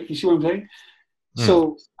charging, right? You see what I'm saying? Mm.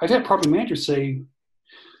 So I've had property managers say,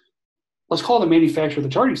 let's call the manufacturer of the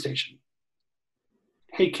charging station.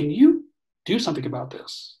 Hey, can you do something about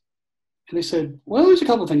this? And they said, well, there's a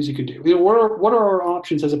couple of things you can do. What are our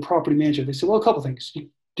options as a property manager? They said, well, a couple of things.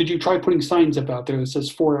 Did you try putting signs up out there that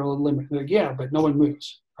says 4-hour limit? They're like, yeah, but no one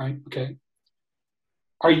moves, right? Okay.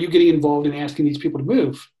 Are you getting involved in asking these people to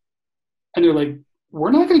move? And they're like,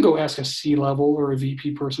 we're not going to go ask a C-level or a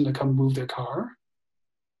VP person to come move their car.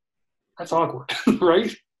 That's awkward,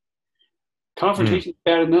 right? Confrontation is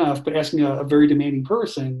bad enough, but asking a very demanding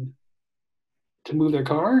person to move their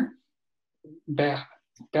car, bad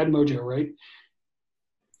mojo, right?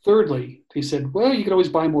 Thirdly, they said, well, you could always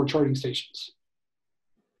buy more charging stations.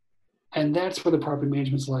 And that's where the property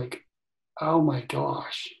management's like, Oh my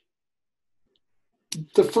gosh.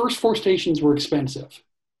 The first 4 stations were expensive.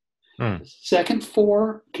 The second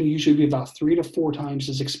 4 can usually be about 3 to 4 times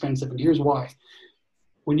as expensive. And here's why.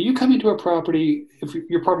 When you come into a property, if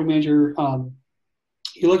your property manager,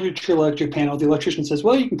 you look at your electric panel, the electrician says,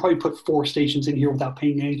 well, you can probably put 4 stations in here without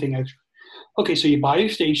paying anything extra. Okay, so you buy your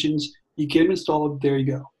stations, you get them installed, there you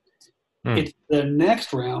go. It's the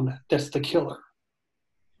next round that's the killer.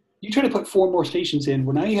 You try to put 4 more stations in,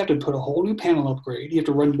 well, now you have to put a whole new panel upgrade. You have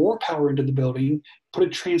to run more power into the building, put a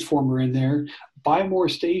transformer in there, buy more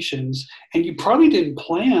stations, and you probably didn't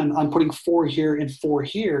plan on putting 4 here and 4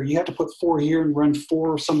 here. You have to put 4 here and run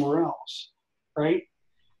 4 somewhere else, right?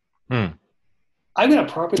 I got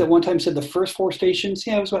a property that one time said the first 4 stations,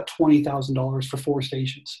 it was about $20,000 for 4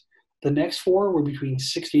 stations. The next 4 were between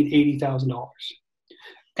 $60,000 and $80,000.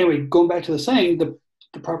 Anyway, going back to the saying,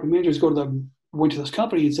 the property managers went to this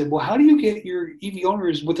company and said, well, how do you get your EV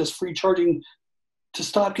owners with this free charging to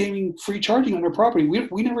stop getting free charging on their property?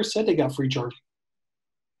 We never said they got free charging.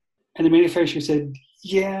 And the manufacturer said,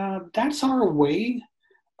 yeah, that's our way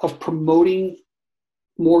of promoting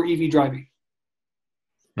more EV driving.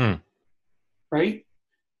 Right?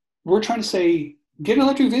 We're trying to say, get an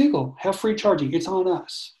electric vehicle, have free charging. It's on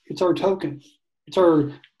us. It's our token. It's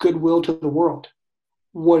our goodwill to the world.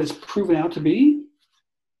 What it's proven out to be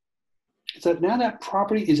is that now that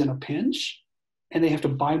property is in a pinch and they have to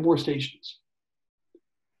buy more stations.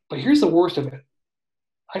 But here's the worst of it.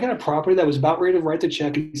 I got a property that was about ready to write the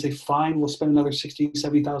check and say, fine, we'll spend another $60,000,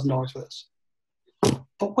 $70,000 for this.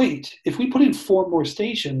 But wait, if we put in 4 more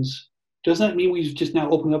stations, doesn't that mean we've just now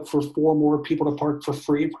opened up for 4 more people to park for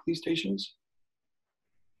free for these stations?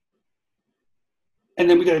 And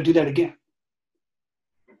then we got to do that again.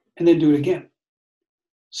 And then do it again.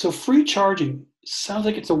 So free charging sounds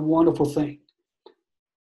like it's a wonderful thing.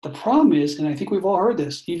 The problem is, and I think we've all heard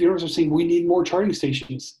this, EV owners are saying we need more charging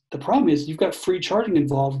stations. The problem is you've got free charging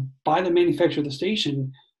involved by the manufacturer of the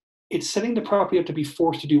station. It's setting the property up to be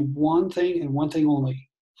forced to do one thing and one thing only,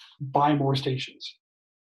 buy more stations.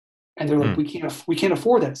 And they're like, we can't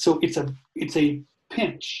afford that. So it's a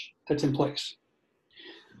pinch that's in place.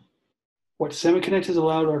 What SemiConnect has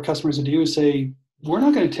allowed our customers to do is say, we're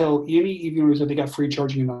not going to tell any EV owners that they got free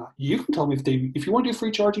charging or not. You can tell them if you want to do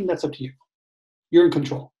free charging, that's up to you. You're in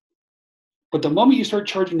control. But the moment you start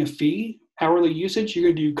charging a fee, hourly usage, you're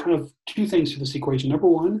going to do kind of 2 things to this equation. Number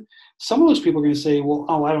one, some of those people are going to say, well,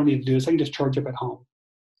 I don't need to do this. I can just charge up at home.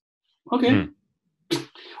 Okay.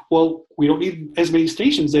 Well, we don't need as many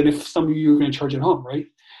stations then if some of you are going to charge at home, right?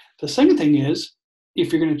 The second thing is,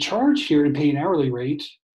 if you're going to charge here and pay an hourly rate,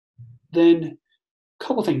 then a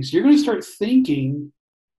couple things. You're going to start thinking,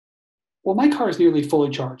 well, my car is nearly fully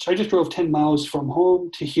charged. I just drove 10 miles from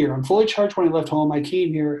home to here. I'm fully charged when I left home. I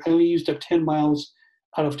came here. I only used up 10 miles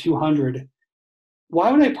out of 200.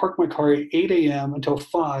 Why would I park my car at 8 a.m. until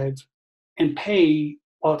 5 and pay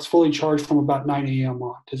while it's fully charged from about 9 a.m.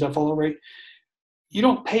 on? Does that follow right? You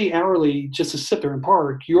don't pay hourly just to sit there and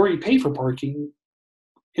park. You already pay for parking,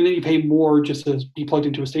 and then you pay more just to be plugged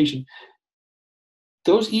into a station.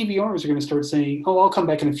 Those EV owners are going to start saying, oh, I'll come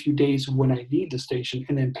back in a few days when I need the station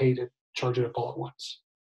and then pay to charge it up all at once.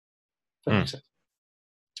 That makes sense.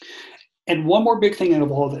 And one more big thing out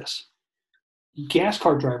of all this. Gas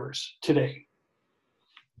car drivers today.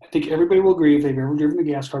 I think everybody will agree if they've ever driven a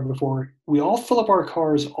gas car before. We all fill up our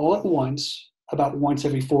cars all at once, about once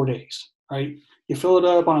every 4 days, right? You fill it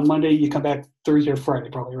up on a Monday, you come back Thursday or Friday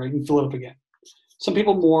probably, right? And fill it up again. Some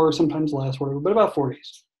people more, sometimes less, whatever, but about 4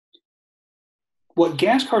 days. What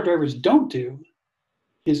gas car drivers don't do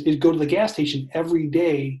is go to the gas station every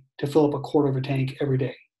day to fill up a quarter of a tank every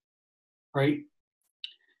day, right?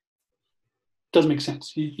 Doesn't make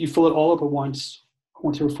sense. You fill it all up at once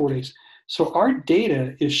every 4 days. So our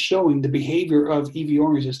data is showing the behavior of EV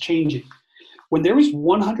owners is changing. When there was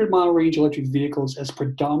 100-mile range electric vehicles as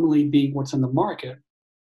predominantly being what's in the market,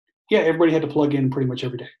 yeah, everybody had to plug in pretty much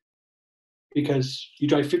every day. Because you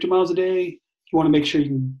drive 50 miles a day, you want to make sure you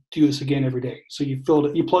can do this again every day. So you filled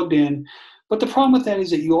it, you plugged in. But the problem with that is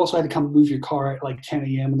that you also had to come move your car at like 10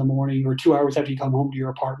 a.m. in the morning or 2 hours after you come home to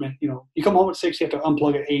your apartment. You know, you come home at 6, you have to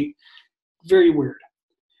unplug at 8. Very weird.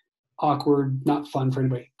 Awkward, not fun for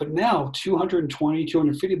anybody. But now 220,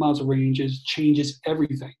 250 miles of range changes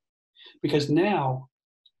everything. Because now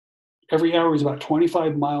every hour is about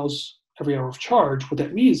 25 miles every hour of charge. What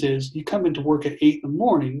that means is you come into work at 8 in the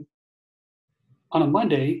morning on a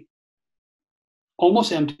Monday,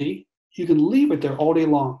 almost empty. You can leave it there all day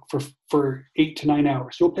long for 8 to 9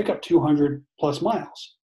 hours. You'll pick up 200 plus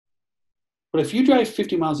miles. But if you drive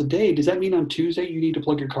 50 miles a day, does that mean on Tuesday you need to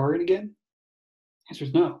plug your car in again? The answer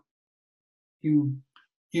is no. You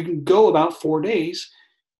you can go about 4 days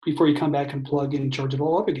before you come back and plug in and charge it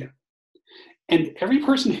all up again. And every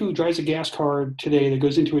person who drives a gas car today that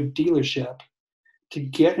goes into a dealership to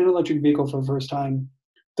get an electric vehicle for the first time,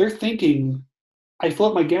 they're thinking, I fill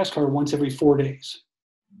up my gas car once every 4 days.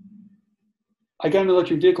 I got an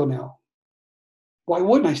electric vehicle now. Why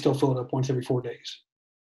wouldn't I still fill it up once every 4 days?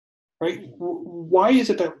 Right? Why is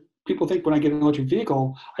it that people think when I get an electric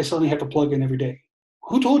vehicle, I suddenly have to plug in every day?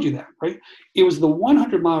 Who told you that, right? It was the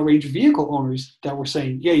 100-mile range vehicle owners that were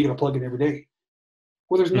saying, yeah, you got to plug in every day.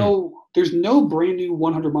 Well, there's no brand new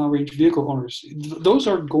 100-mile range vehicle owners. Those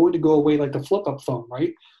are going to go away like the flip-up phone,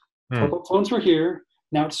 right? Flip-up phones were here.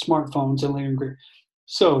 Now it's smartphones and later and greater.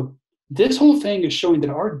 So this whole thing is showing that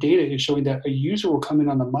our data is showing that a user will come in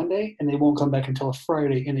on the Monday and they won't come back until a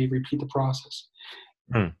Friday, and they repeat the process.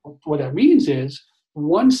 What that means is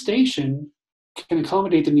one station can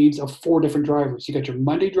accommodate the needs of 4 different drivers. You got your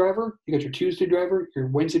Monday driver, you got your Tuesday driver, your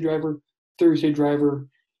Wednesday driver, Thursday driver,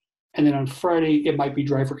 and then on Friday, it might be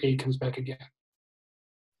driver A comes back again.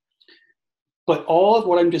 But all of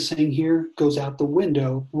what I'm just saying here goes out the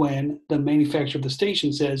window when the manufacturer of the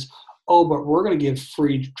station says, oh, but we're going to give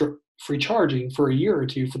free charging for a year or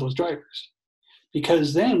two for those drivers.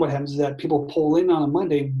 Because then what happens is that people pull in on a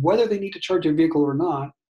Monday, whether they need to charge their vehicle or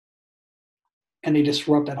not, and they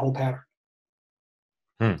disrupt that whole pattern.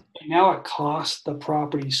 And now it costs the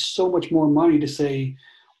property so much more money to say,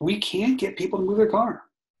 we can't get people to move their car.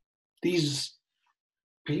 These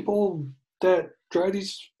people that drive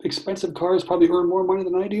these expensive cars probably earn more money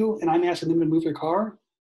than I do, and I'm asking them to move their car.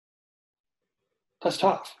 That's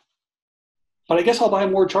tough. But I guess I'll buy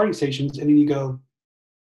more charging stations, and then you go,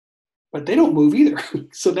 but they don't move either.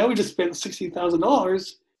 So now we just spent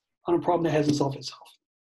 $60,000 on a problem that hasn't solved itself.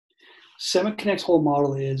 SemaConnect's whole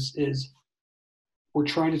model is we're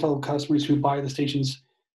trying to tell customers who buy the stations,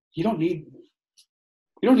 you don't need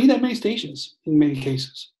that many stations in many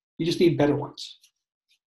cases. You just need better ones.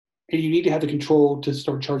 And you need to have the control to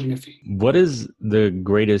start charging a fee. What is the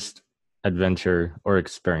greatest adventure or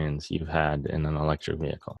experience you've had in an electric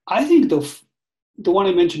vehicle? I think the one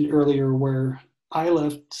I mentioned earlier, where I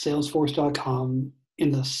left Salesforce.com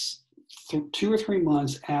in the 2 or 3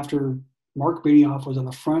 months after Mark Benioff was on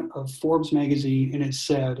the front of Forbes magazine, and it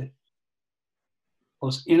said,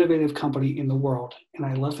 most innovative company in the world. And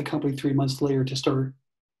I left the company 3 months later to start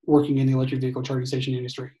working in the electric vehicle charging station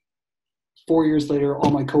industry. 4 years later, one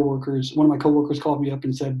of my coworkers called me up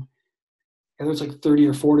and said, yeah, there's like 30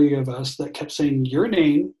 or 40 of us that kept saying your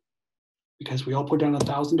name because we all put down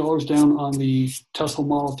 $1,000 down on the Tesla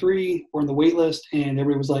Model 3. We're on the wait list. And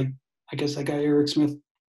everybody was like, I guess that guy Eric Smith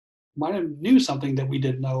might have knew something that we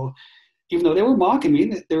didn't know, even though they were mocking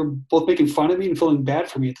me. They were both making fun of me and feeling bad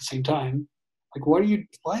for me at the same time. Like, what are you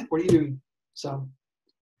doing? So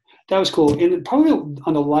that was cool. And probably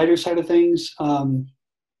on the lighter side of things,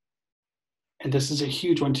 and this is a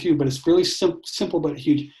huge one too, but it's really simple but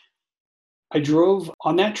huge. I drove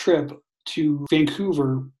on that trip to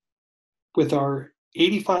Vancouver with our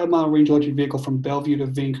 85-mile range electric vehicle from Bellevue to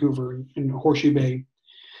Vancouver in Horseshoe Bay.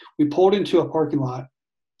 We pulled into a parking lot.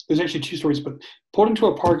 There's actually 2 stories, but pulled into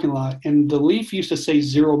a parking lot, and the Leaf used to say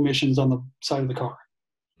 0 emissions on the side of the car.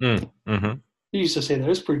 Mm-hmm. He used to say that. It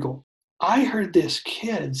was pretty cool. I heard this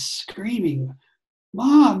kid screaming,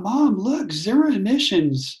 Mom, look, 0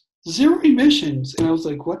 emissions. 0 emissions. And I was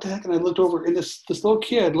like, what the heck? And I looked over, and this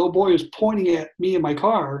little boy was pointing at me in my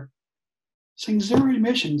car saying 0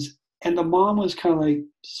 emissions. And the mom was kind of like,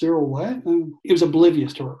 0 what? And it was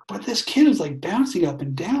oblivious to her. But this kid was like bouncing up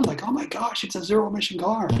and down like, oh my gosh, it's a 0 emission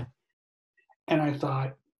car. And I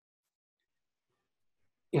thought,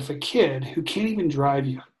 if a kid who can't even drive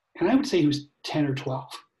you, and I would say he was 10 or 12,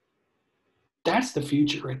 that's the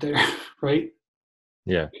future right there, right?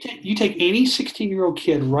 Yeah. You take any 16-year-old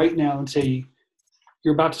kid right now and say,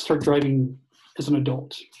 you're about to start driving as an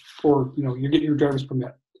adult, or you're getting your driver's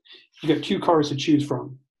permit. You got 2 cars to choose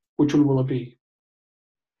from. Which one will it be?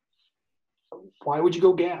 Why would you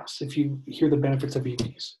go gas if you hear the benefits of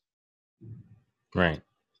EVs? Right.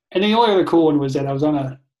 And the only other cool one was that I was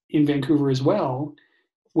in Vancouver as well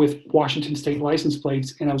with Washington State license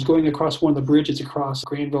plates, and I was going across one of the bridges across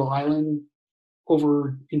Granville Island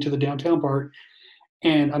over into the downtown part,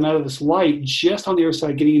 and I'm out of this light just on the other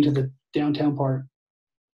side getting into the downtown part,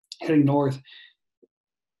 heading north,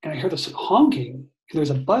 and I hear this honking. There's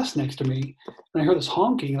a bus next to me, and I heard this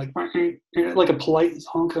honking, like a polite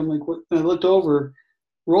honk. I'm like, what? And I looked over,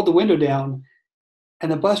 rolled the window down, and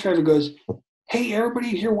the bus driver goes, hey,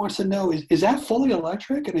 everybody in here wants to know, is that fully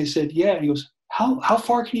electric? And I said, yeah. And he goes, how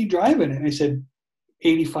far can you drive in it? And I said,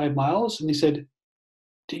 85 miles. And he said,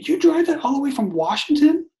 did you drive that all the way from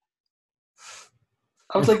Washington?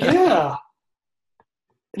 I was like, yeah.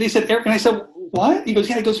 And he said, and I said, what? He goes,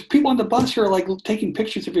 yeah. He goes, people on the bus here are like taking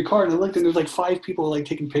pictures of your car. And I looked, and there's like 5 people like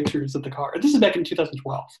taking pictures of the car. This is back in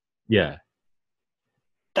 2012. Yeah.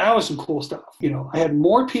 That was some cool stuff. I had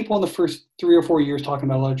more people in the first 3 or 4 years talking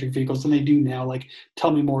about electric vehicles than they do now. Like,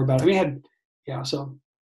 tell me more about it. I mean,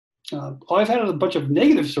 I've had a bunch of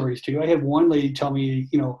negative stories too. I had one lady tell me,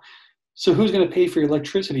 so who's going to pay for your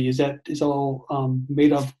electricity? Is all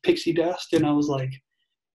made of pixie dust? And I was like,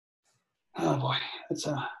 oh boy, that's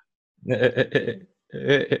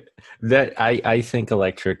that I think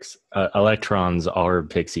electrons are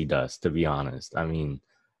pixie dust, to be honest. I mean,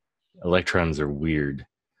 electrons are weird.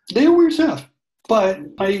 They are weird stuff. But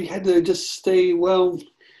I had to just say, well,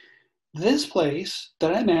 this place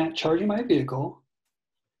that I'm at charging my vehicle,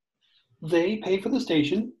 they pay for the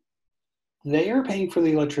station. They are paying for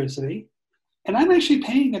the electricity. And I'm actually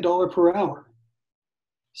paying $1 per hour.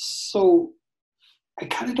 So I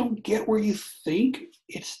kind of don't get where you think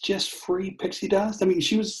it's just free pixie dust. I mean,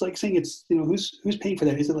 she was like saying it's, who's paying for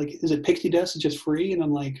that? Is it pixie dust? It's just free? And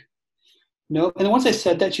I'm like, no. And then once I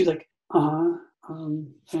said that, she's like,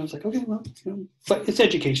 and I was like, okay, well, but it's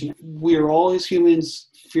education. We are all as humans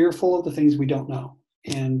fearful of the things we don't know.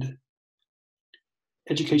 And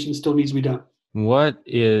education still needs to be done. What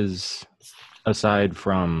is, aside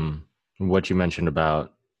from what you mentioned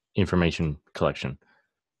about information collection,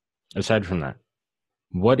 aside from that,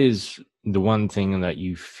 what is the one thing that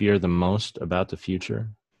you fear the most about the future?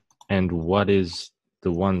 And what is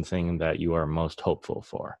the one thing that you are most hopeful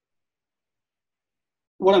for?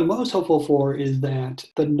 What I'm most hopeful for is that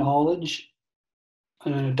the knowledge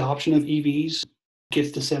and adoption of EVs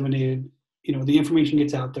gets disseminated. The information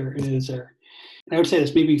gets out there and it is there. And I would say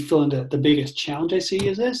this, maybe fill into the biggest challenge I see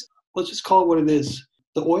is this. Let's just call it what it is.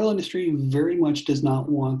 The oil industry very much does not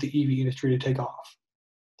want the EV industry to take off.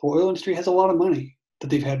 The oil industry has a lot of money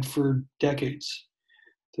that they've had for decades.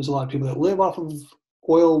 There's a lot of people that live off of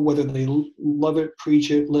oil, whether they love it,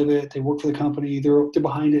 preach it, live it, they work for the company, they're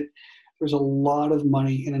behind it. There's a lot of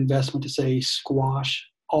money and investment to say squash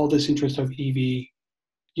all this interest of EV.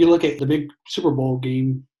 You look at the big Super Bowl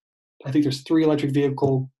game, I think there's 3 electric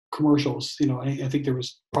vehicle commercials. I think there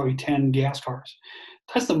was probably 10 gas cars.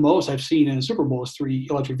 That's the most I've seen in a Super Bowl is 3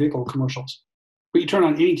 electric vehicle commercials. But you turn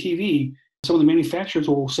on any TV, some of the manufacturers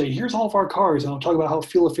will say, here's all of our cars, and I'll talk about how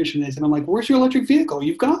fuel efficient it is. And I'm like, where's your electric vehicle?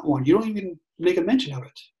 You've got one. You don't even make a mention of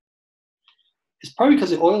it. It's probably because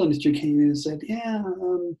the oil industry came in and said,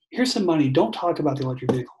 here's some money. Don't talk about the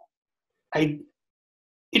electric vehicle.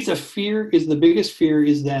 It's a fear, the biggest fear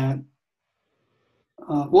is that,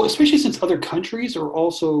 especially since other countries are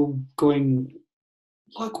also going,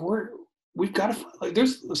 look, we've got to,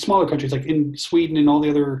 there's smaller countries like in Sweden and all the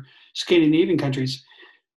other Scandinavian countries.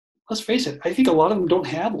 Let's face it, I think a lot of them don't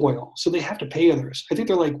have oil, so they have to pay others. I think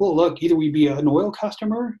they're like, well, look, either we be an oil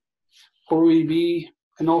customer or we be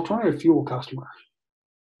an alternative fuel customer.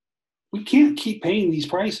 We can't keep paying these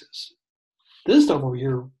prices. This stuff over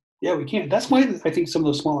here, we can't. That's why I think some of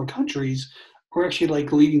those smaller countries are actually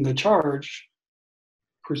like leading the charge,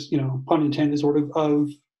 for, pun intended, sort of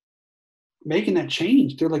making that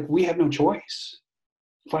change. They're like, we have no choice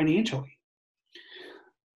financially.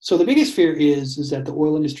 So the biggest fear is that the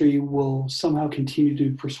oil industry will somehow continue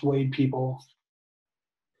to persuade people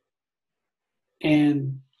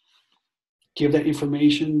and give that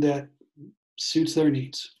information that suits their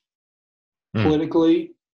needs.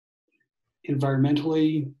 Politically,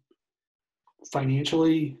 environmentally,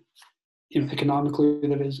 financially, economically,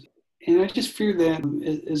 that is. And I just fear that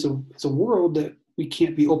as a world that we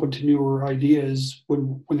can't be open to newer ideas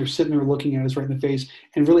when they're sitting there looking at us right in the face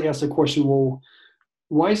and really ask the question, well,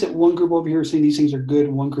 why is it one group over here saying these things are good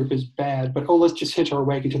and one group is bad, but let's just hitch our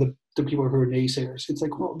wagon to the people who are naysayers. It's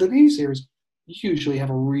like, well, the naysayers usually have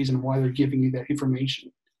a reason why they're giving you that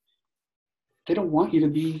information. They don't want you to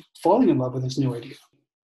be falling in love with this new idea.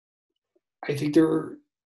 I think there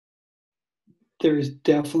is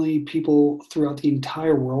definitely people throughout the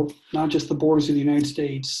entire world, not just the borders of the United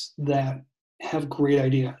States, that have great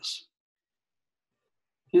ideas.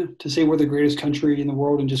 To say we're the greatest country in the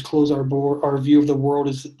world and just close our view of the world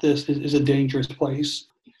is a dangerous place.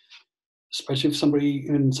 Especially if somebody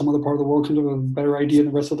in some other part of the world comes up with a better idea and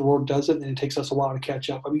the rest of the world does it, and it takes us a while to catch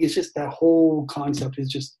up. I mean, it's just that whole concept is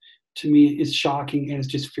just, to me, it's shocking and it's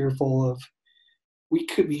just fearful of, we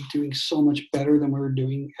could be doing so much better than we're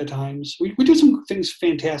doing at times. We do some things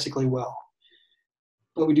fantastically well,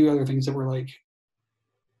 but we do other things that we're like,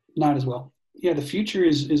 not as well. Yeah, the future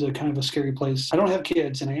is a kind of a scary place. I don't have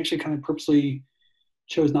kids, and I actually kind of purposely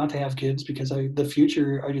chose not to have kids because the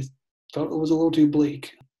future, I just felt it was a little too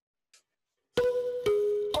bleak.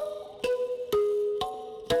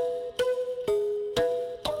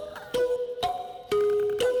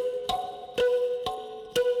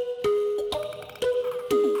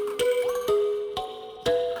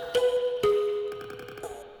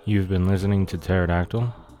 You've been listening to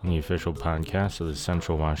Pterodactyl, the official podcast of the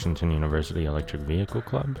Central Washington University Electric Vehicle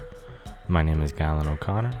Club. My name is Galen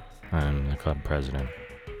O'Connor. I'm the club president.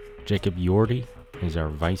 Jacob Yorty is our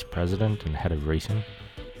vice president and head of racing.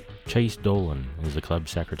 Chase Dolan is the club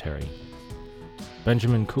secretary.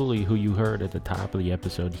 Benjamin Cooley, who you heard at the top of the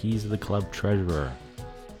episode, he's the club treasurer.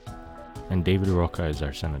 And David Roca is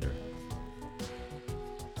our senator.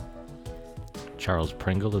 Charles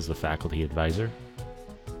Pringle is the faculty advisor.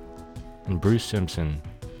 And Bruce Simpson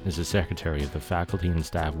is the secretary of the Faculty and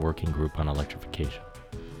Staff Working Group on Electrification.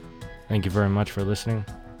 Thank you very much for listening.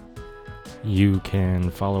 You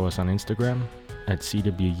can follow us on Instagram at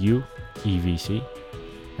CWUEVC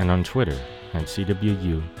and on Twitter at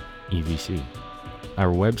CWUEVC.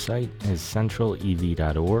 Our website is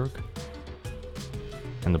centralev.org,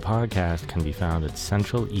 and the podcast can be found at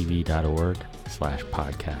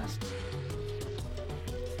centralev.org/podcast.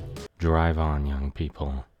 Drive on, young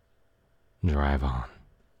people. Drive on.